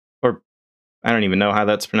 or I don't even know how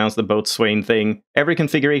that's pronounced, the boatswain thing, every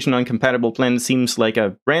configuration on compatible planet seems like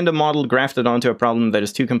a random model grafted onto a problem that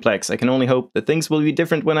is too complex. I can only hope that things will be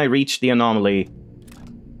different when I reach the anomaly.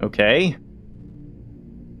 Okay.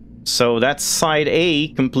 So that's side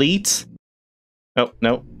A complete. Oh,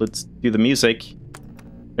 no, let's do the music.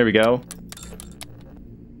 There we go.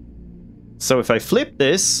 So if I flip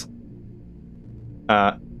this...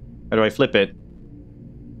 how do I flip it?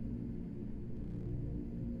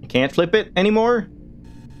 I can't flip it anymore?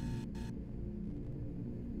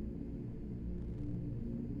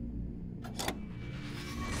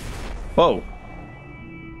 Whoa.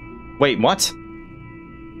 Wait, what?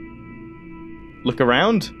 Look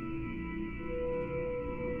around?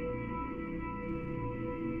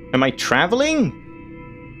 Am I traveling?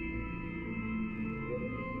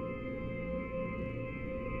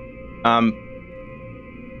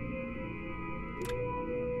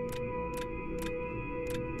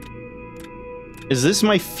 Is this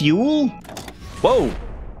my fuel? Whoa!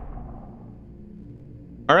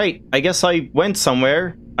 Alright, I guess I went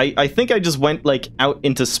somewhere. I think I just went, like, out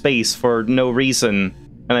into space for no reason.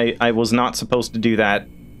 And I was not supposed to do that.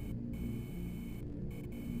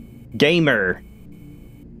 Gamer.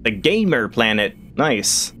 The gamer planet.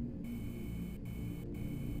 Nice.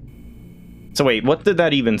 So wait, what did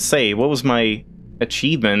that even say? What was my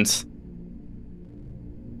achievement?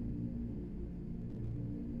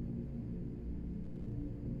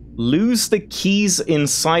 Lose the keys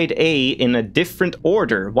inside A in a different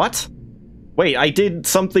order. What? Wait, I did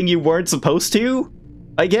something you weren't supposed to?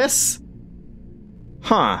 I guess?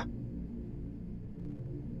 Huh.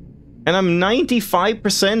 And I'm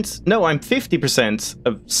 95%? No, I'm 50%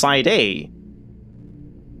 of side A.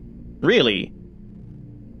 Really?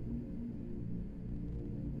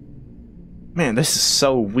 Man, this is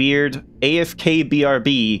so weird. AFK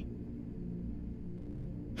BRB.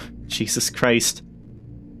 Jesus Christ.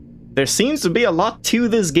 There seems to be a lot to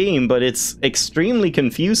this game, but it's extremely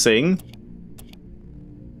confusing.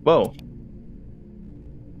 Whoa.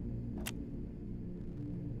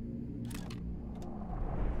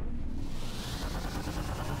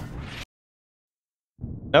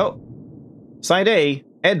 Oh. Side A,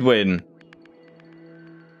 Edwin.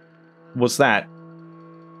 What's that?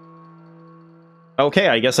 Okay,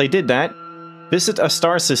 I guess I did that. Visit a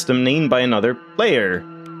star system named by another player.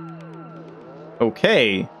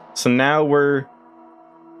 Okay, so now we're...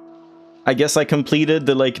 I guess I completed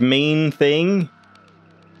the, like, main thing.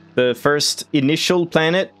 The first initial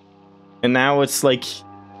planet. And now it's, like...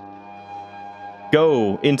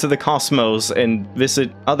 go into the cosmos and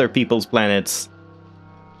visit other people's planets.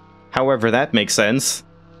 However that makes sense.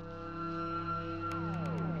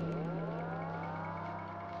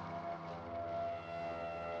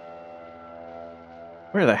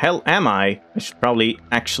 Where the hell am I? I should probably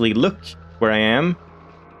actually look where I am.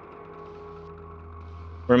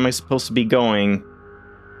 Where am I supposed to be going?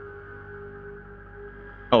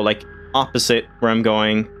 Oh, like opposite where I'm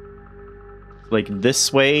going. Like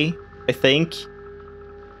this way, I think.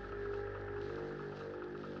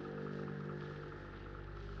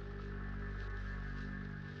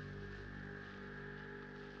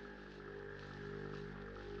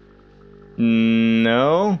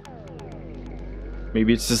 No.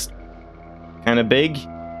 Maybe it's just kind of big.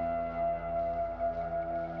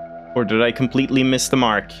 Or did I completely miss the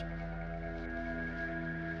mark?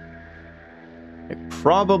 I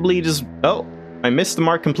probably just... Oh, I missed the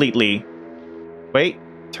mark completely. Wait,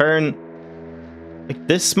 turn. Like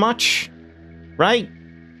this much? Right?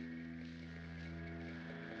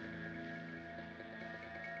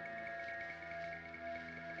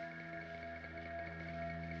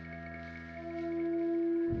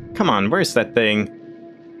 Come on, where's that thing?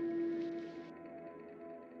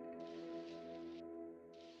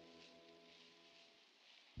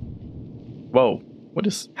 Whoa, what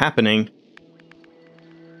is happening?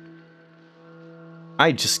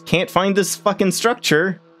 I just can't find this fucking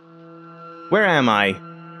structure. Where am I?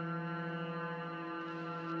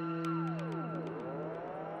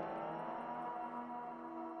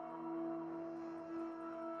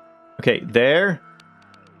 Okay, there.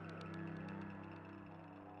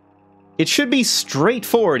 It should be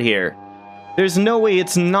straightforward here. There's no way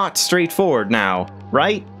it's not straightforward now,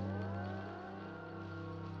 right?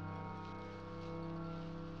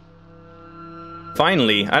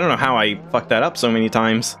 Finally, I don't know how I fucked that up so many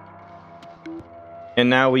times. And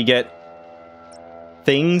now we get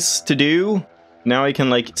things to do. Now I can,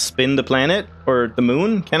 like, spin the planet or the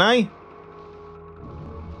moon, can I?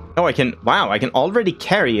 Oh, I can. Wow, I can already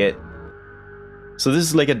carry it. So this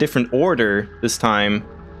is like a different order this time.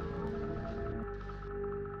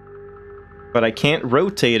 But I can't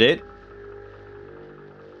rotate it.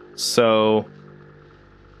 So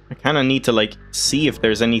I kind of need to, like, see if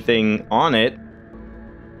there's anything on it.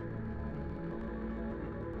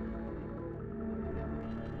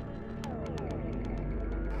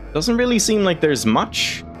 Doesn't really seem like there's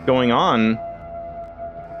much going on.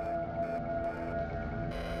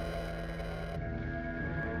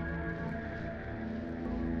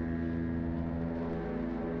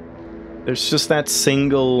 There's just that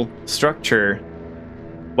single structure.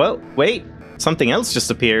 Well, wait, something else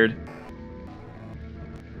just appeared.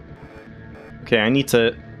 Okay, I need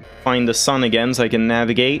to find the sun again so I can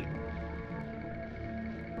navigate.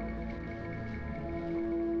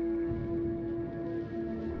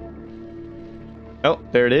 Oh,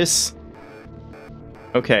 there it is.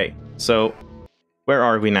 Okay, so where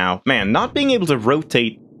are we now? Man, not being able to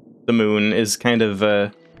rotate the moon is kind of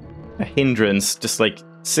a hindrance. Just like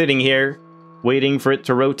sitting here, waiting for it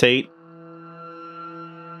to rotate.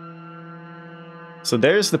 So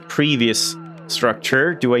there's the previous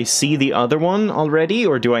structure. Do I see the other one already,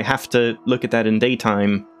 or do I have to look at that in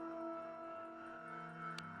daytime?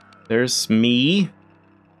 There's me.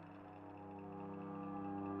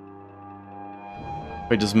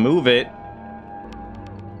 If I just move it.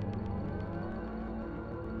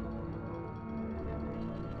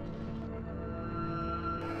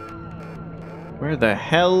 Where the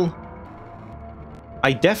hell?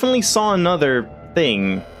 I definitely saw another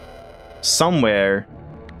thing somewhere.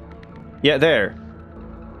 Yeah, there.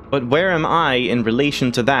 But where am I in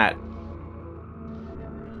relation to that?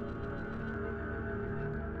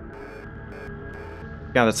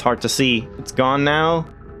 God, it's hard to see. It's gone now.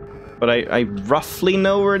 But I roughly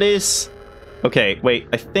know where it is. Okay, wait.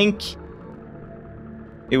 I think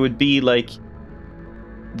it would be like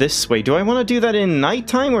this way. Do I want to do that in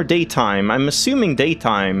nighttime or daytime? I'm assuming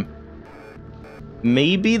daytime.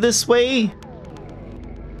 Maybe this way?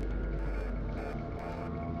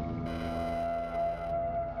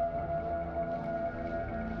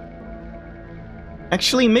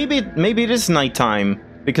 Actually, maybe it is nighttime,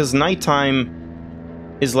 because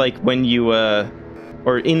nighttime is like when you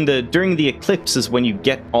or during the eclipse is when you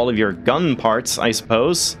get all of your gun parts, I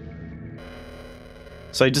suppose.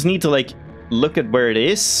 So I just need to, like, look at where it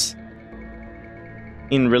is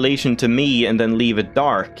in relation to me and then leave it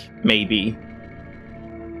dark, maybe.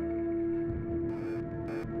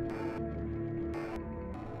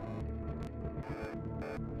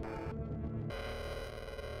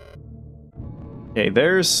 Okay,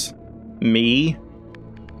 there's me.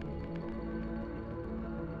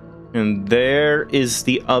 And there is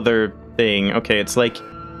the other thing. Okay, it's like,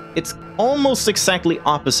 it's almost exactly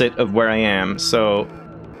opposite of where I am. So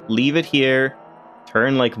leave it here,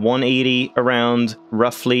 turn like 180 around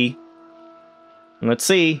roughly. And let's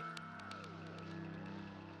see.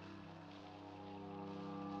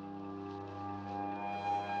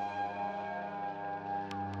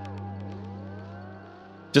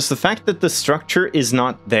 Just the fact that the structure is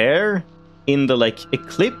not there in the, like,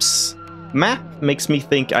 eclipse map makes me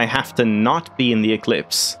think I have to not be in the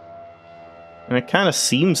eclipse. And it kind of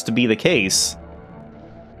seems to be the case.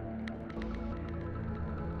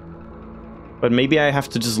 But maybe I have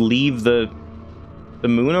to just leave the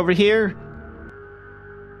moon over here?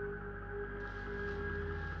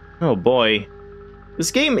 Oh boy.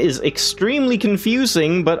 This game is extremely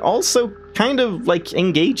confusing, but also kind of, like,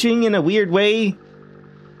 engaging in a weird way.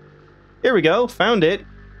 Here we go, found it.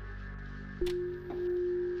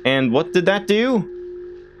 And what did that do?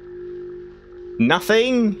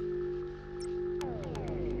 Nothing?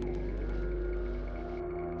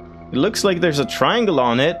 It looks like there's a triangle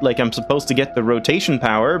on it, like I'm supposed to get the rotation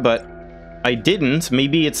power, but I didn't.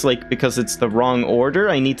 Maybe it's like because it's the wrong order.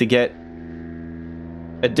 I need to get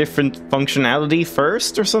a different functionality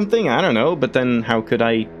first or something? I don't know, but then how could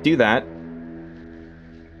I do that?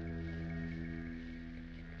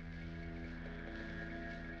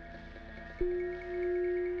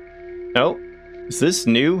 Oh, is this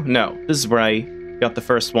new? No, this is where I got the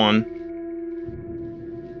first one.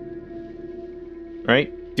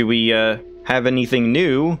 Right? Do we have anything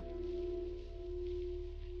new?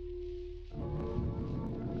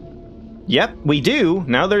 Yep, we do.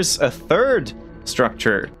 Now there's a third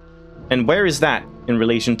structure. And where is that in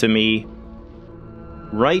relation to me?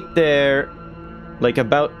 Right there, like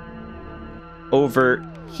about over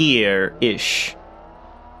here-ish.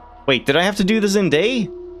 Wait, did I have to do this in day?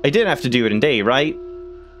 I did have to do it in day, right?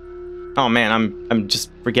 Oh man, I'm just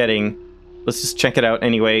forgetting. Let's just check it out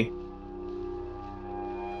anyway.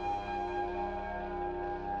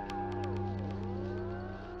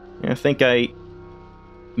 I think I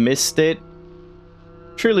missed it.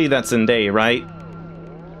 Surely that's in day, right?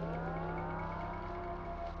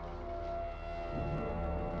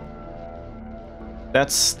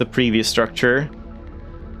 That's the previous structure.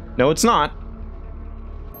 No, it's not.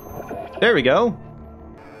 There we go.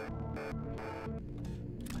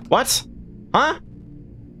 What? Huh?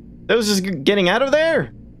 That was just getting out of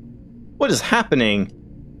there? What is happening?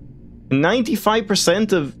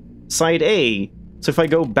 95% of side A. So if I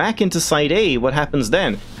go back into side A, what happens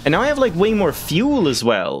then? And now I have like way more fuel as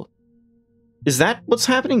well. Is that what's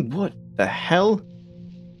happening? What the hell?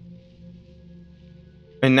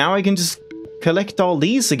 And now I can just collect all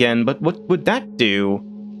these again, but what would that do?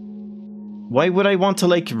 Why would I want to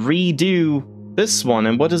like redo this one?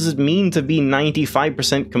 And what does it mean to be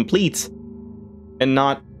 95% complete and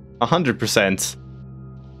not 100%?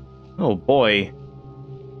 Oh boy.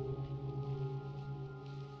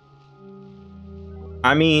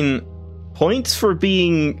 I mean, points for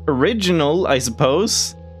being original, I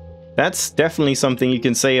suppose. That's definitely something you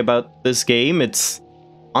can say about this game. It's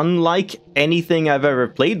unlike anything I've ever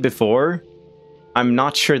played before. I'm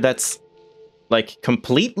not sure that's, like,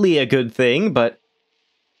 completely a good thing, but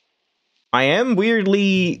I am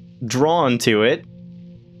weirdly drawn to it.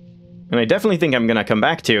 And I definitely think I'm gonna come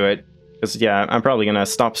back to it. Because, yeah, I'm probably gonna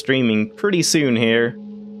stop streaming pretty soon here.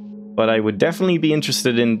 But I would definitely be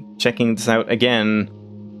interested in checking this out again.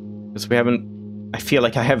 Because we haven't... I feel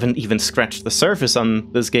like I haven't even scratched the surface on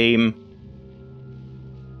this game.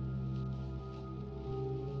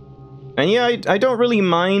 And yeah, I don't really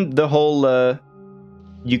mind the whole,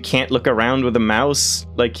 you can't look around with a mouse.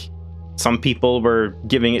 Like, some people were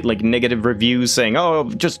giving it, like, negative reviews saying, oh,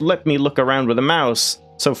 just let me look around with a mouse.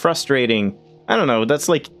 So frustrating. I don't know, that's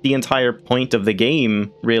like the entire point of the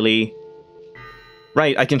game, really.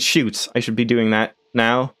 Right, I can shoot. I should be doing that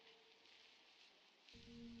now.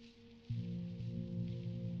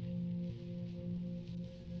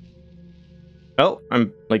 Oh,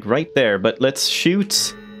 I'm like right there, but let's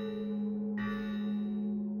shoot.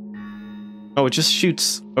 Oh, it just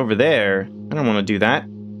shoots over there. I don't want to do that,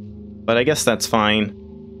 but I guess that's fine.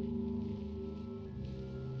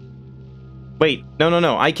 Wait,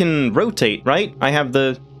 no, I can rotate, right? I have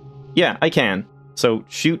the... Yeah, I can. So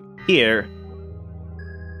shoot here.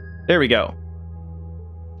 There we go.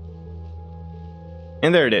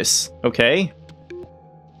 And there it is. Okay.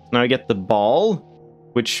 Now I get the ball,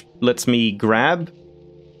 which lets me grab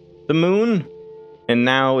the moon. And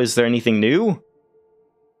now, is there anything new?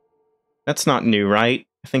 That's not new, right?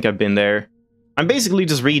 I think I've been there. I'm basically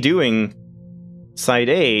just redoing side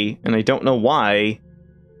A, and I don't know why.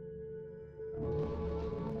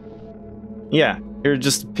 Yeah, here are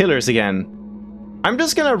just pillars again. I'm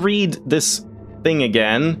just gonna read this thing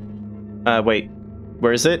again. Wait,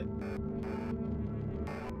 where is it?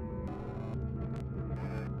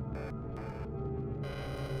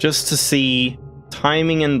 Just to see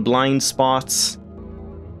timing and blind spots.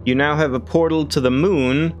 You now have a portal to the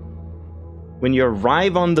moon. When you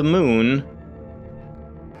arrive on the moon...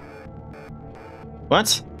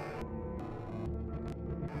 What?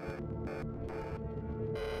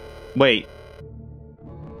 Wait.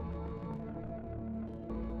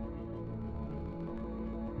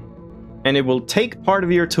 And it will take part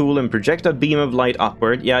of your tool and project a beam of light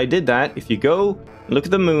upward. Yeah, I did that. If you go, look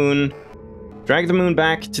at the moon, drag the moon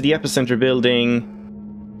back to the epicenter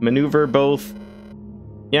building, maneuver both.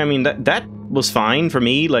 Yeah, I mean, that was fine for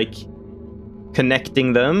me, like,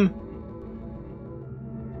 connecting them.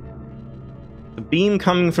 The beam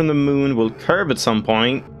coming from the moon will curve at some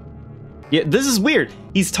point. Yeah, this is weird.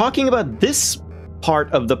 He's talking about this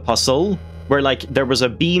part of the puzzle where, like, there was a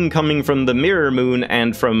beam coming from the mirror moon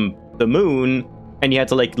and from the moon, and you had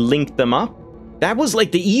to, like, link them up. That was,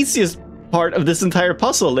 like, the easiest part of this entire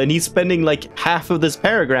puzzle, and he's spending, like, half of this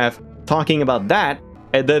paragraph talking about that,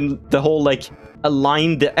 and then the whole, like,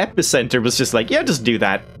 align the epicenter was just like, yeah, just do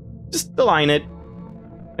that. Just align it,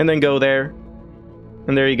 and then go there,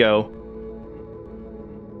 and there you go.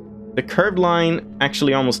 The curved line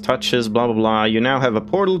actually almost touches, blah, blah, blah. You now have a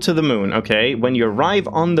portal to the moon. Okay, when you arrive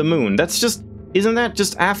on the moon, that's just... Isn't that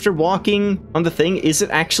just after walking on the thing? Is it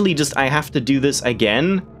actually just I have to do this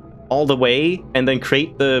again all the way and then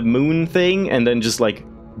create the moon thing and then just, like,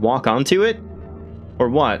 walk onto it? Or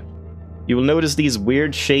what? You will notice these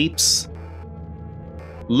weird shapes.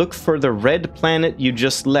 Look for the red planet you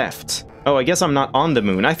just left. Oh, I guess I'm not on the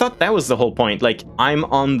moon. I thought that was the whole point. Like, I'm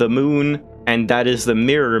on the moon... And that is the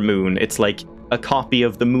mirror moon. It's like a copy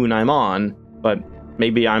of the moon I'm on, but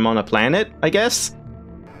maybe I'm on a planet, I guess?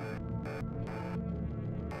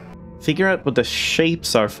 Figure out what the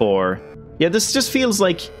shapes are for. Yeah, this just feels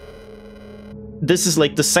like... This is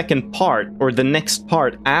like the second part, or the next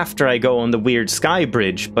part after I go on the weird sky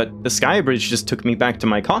bridge, but the sky bridge just took me back to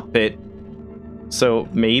my cockpit. So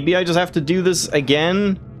maybe I just have to do this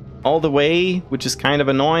again, all the way, which is kind of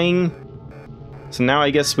annoying. So now I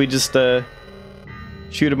guess we just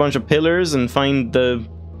shoot a bunch of pillars and find the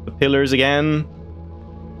pillars again.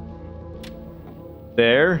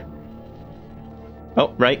 There.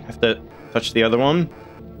 Oh, right, have to touch the other one.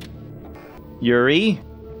 Yuri.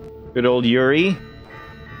 Good old Yuri.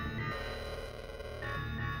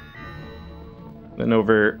 Then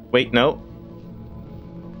over... Wait, no.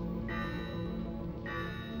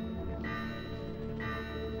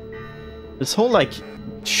 This whole, like...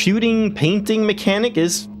 shooting, painting mechanic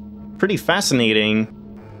is pretty fascinating.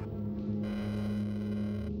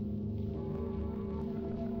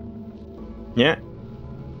 Yeah.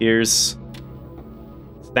 Here's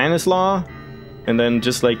Stanislaw. And then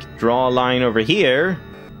just, like, draw a line over here.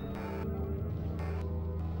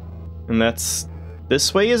 And that's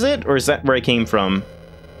this way, is it? Or is that where I came from?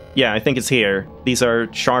 Yeah, I think it's here. These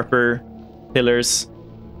are sharper pillars.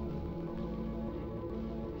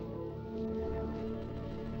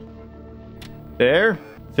 There,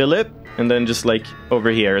 Philip, and then just, like, over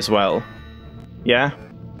here as well. Yeah?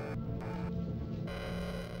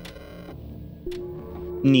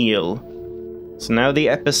 Neil. So now the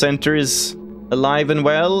epicenter is alive and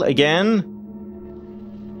well again.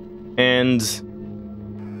 And...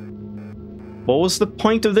 what was the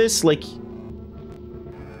point of this? Like...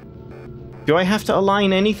 do I have to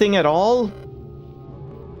align anything at all?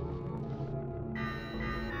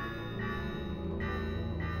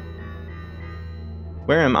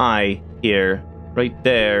 Where am I here? Right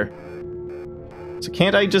there. So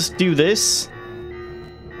can't I just do this?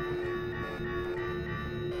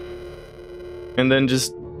 And then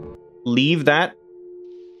just leave that?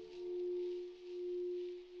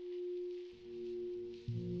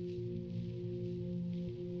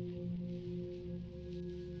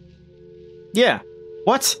 Yeah.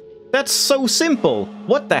 What? That's so simple.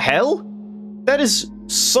 What the hell? That is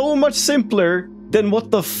so much simpler than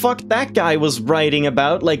what the fuck that guy was writing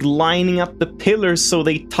about, like lining up the pillars so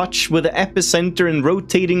they touch with the epicenter and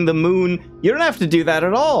rotating the moon. You don't have to do that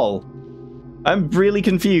at all. I'm really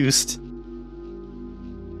confused.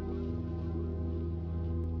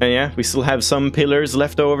 And yeah, we still have some pillars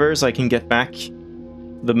left over, so I can get back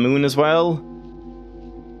the moon as well.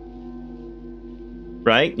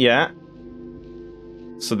 Right, yeah.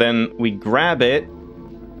 So then we grab it,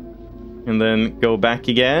 and then go back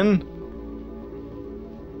again.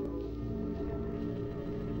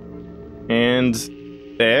 And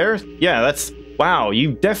there. Yeah, that's... wow,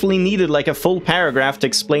 you definitely needed like a full paragraph to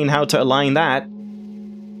explain how to align that.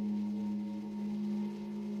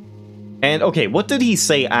 And okay, what did he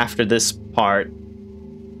say after this part?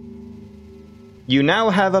 You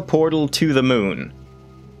now have a portal to the moon.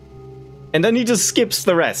 And then he just skips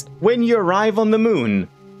the rest. When you arrive on the moon.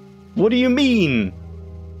 What do you mean?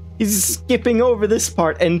 He's skipping over this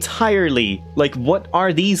part entirely. Like, what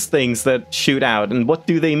are these things that shoot out, and what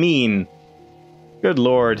do they mean? Good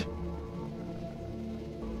lord.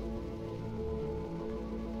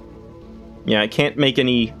 Yeah, I can't make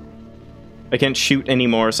any... I can't shoot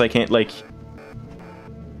anymore, so I can't, like...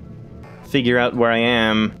 figure out where I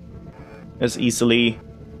am as easily.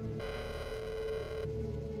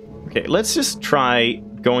 Okay, let's just try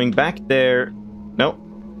going back there. Nope.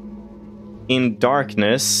 In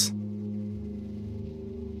darkness.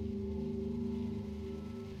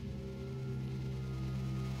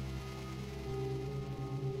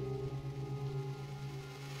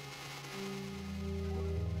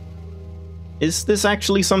 Is this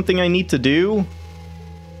actually something I need to do?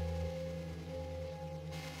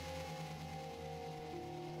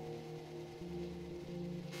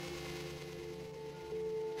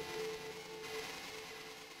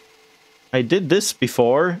 I did this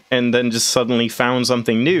before, and then just suddenly found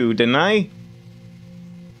something new, didn't I?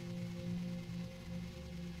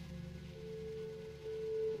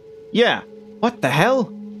 Yeah. What the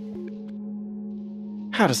hell?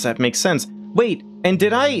 How does that make sense? Wait, and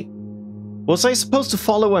did I... Was I supposed to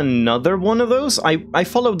follow another one of those? I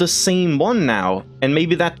followed the same one now, and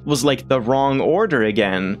maybe that was like the wrong order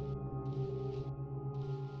again.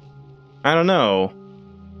 I don't know.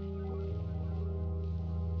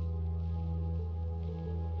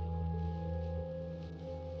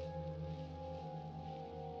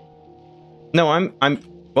 No, I'm...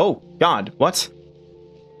 Oh, God, what?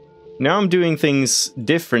 Now I'm doing things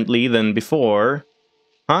differently than before.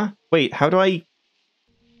 Huh? Wait, how do I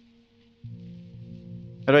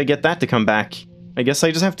get that to come back? I guess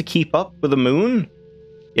I just have to keep up with the moon?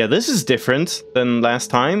 Yeah, this is different than last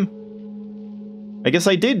time. I guess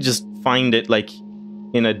I did just find it, like,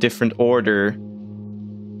 in a different order.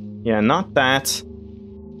 Yeah, not that.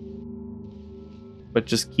 But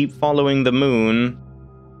just keep following the moon.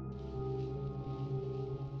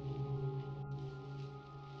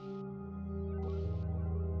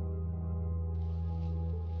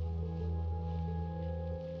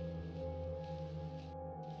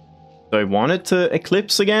 Do I want it to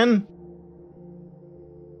eclipse again?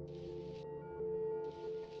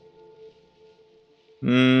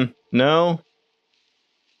 No.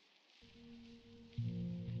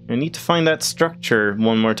 I need to find that structure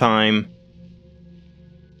one more time.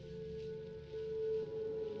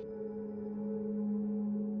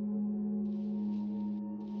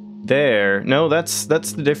 There. No, that's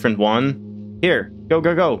the different one. Here, go,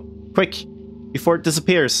 go, go. Quick, before it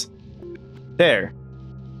disappears. There.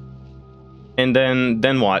 And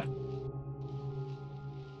then what?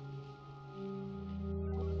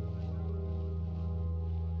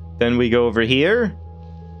 Then we go over here.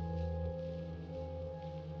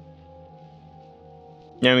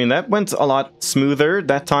 Yeah, I mean, that went a lot smoother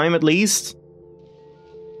that time, at least.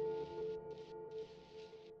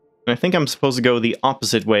 I think I'm supposed to go the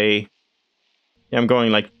opposite way. Yeah, I'm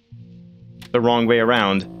going, like, the wrong way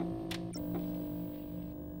around.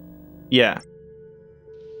 Yeah.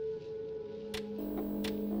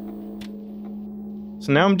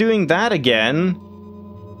 So now I'm doing that again.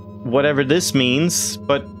 Whatever this means.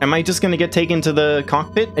 But am I just gonna get taken to the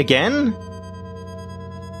cockpit again?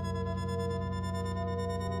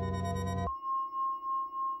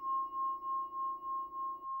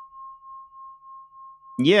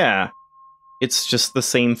 Yeah. It's just the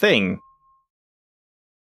same thing.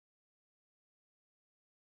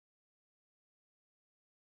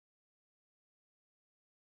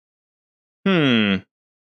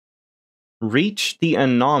 Reach the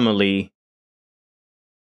anomaly.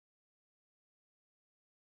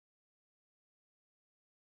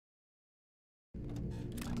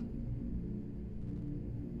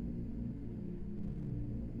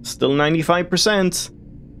 Still 95%.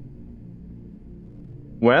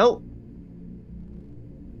 Well,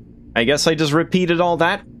 I guess I just repeated all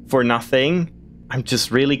that for nothing. I'm just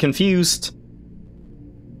really confused.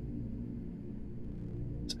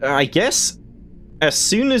 I guess as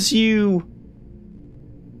soon as you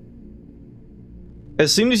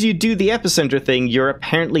do the epicenter thing, you're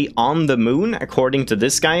apparently on the moon, according to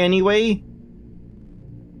this guy anyway.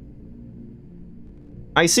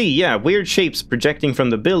 I see, yeah, weird shapes projecting from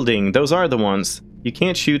the building. Those are the ones. You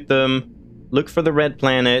can't shoot them. Look for the red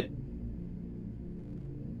planet.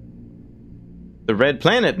 The red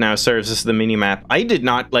planet now serves as the minimap. I did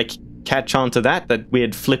not, like, catch on to that we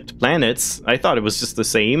had flipped planets. I thought it was just the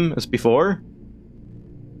same as before.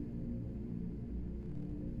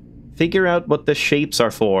 Figure out what the shapes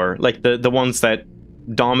are for. Like, the ones that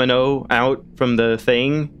domino out from the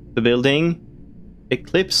thing, the building.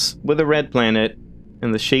 Eclipse with a red planet,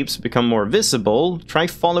 and the shapes become more visible. Try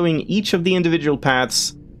following each of the individual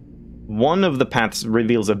paths. One of the paths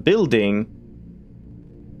reveals a building.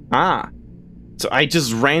 Ah. So I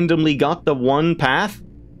just randomly got the one path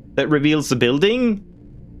that reveals the building?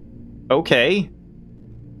 Okay.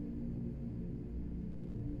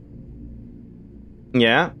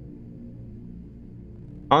 Yeah.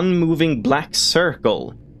 Unmoving black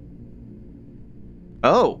circle.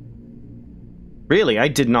 Oh. Really? I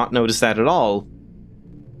did not notice that at all.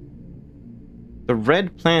 The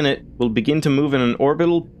red planet will begin to move in an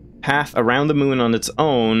orbital path around the moon on its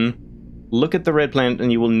own. Look at the red planet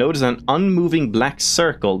and you will notice an unmoving black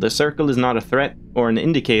circle. The circle is not a threat or an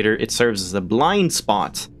indicator, it serves as a blind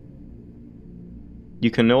spot.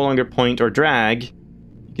 you can no longer point or drag.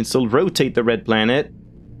 You can still rotate the red planet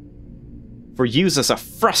for use as a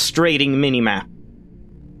frustrating minimap.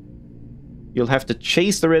 You'll have to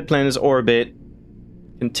chase the red planet's orbit,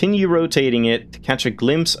 continue rotating it to catch a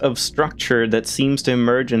glimpse of structure that seems to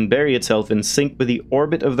emerge and bury itself in sync with the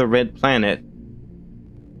orbit of the red planet.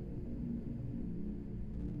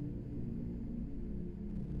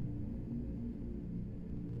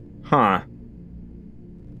 Huh.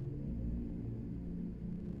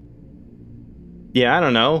 Yeah, I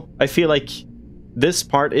don't know. I feel like this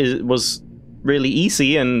part was really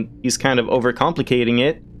easy and he's kind of overcomplicating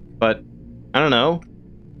it, but I don't know.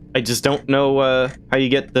 I just don't know how you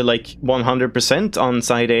get the, like, 100% on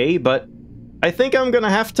side A, but I think I'm gonna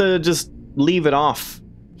have to just leave it off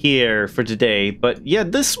here for today. But yeah,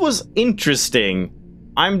 this was interesting.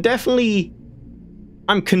 I'm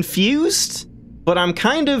confused, but I'm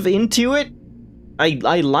kind of into it.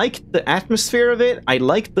 I like the atmosphere of it. I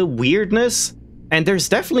like the weirdness. And there's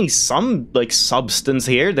definitely some, like, substance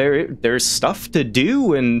here. There's stuff to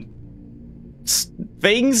do and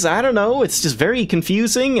things, I don't know. It's just very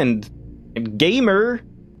confusing and gamer.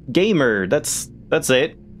 That's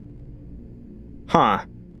it. Huh.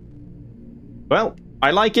 Well,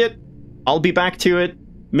 I like it. I'll be back to it.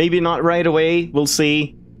 Maybe not right away. We'll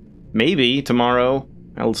see. Maybe tomorrow.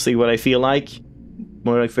 I'll see what I feel like.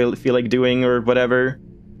 What I feel like doing or whatever.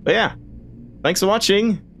 But yeah. Thanks for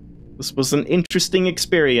watching. This was an interesting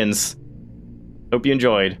experience. Hope you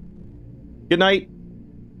enjoyed. Good night.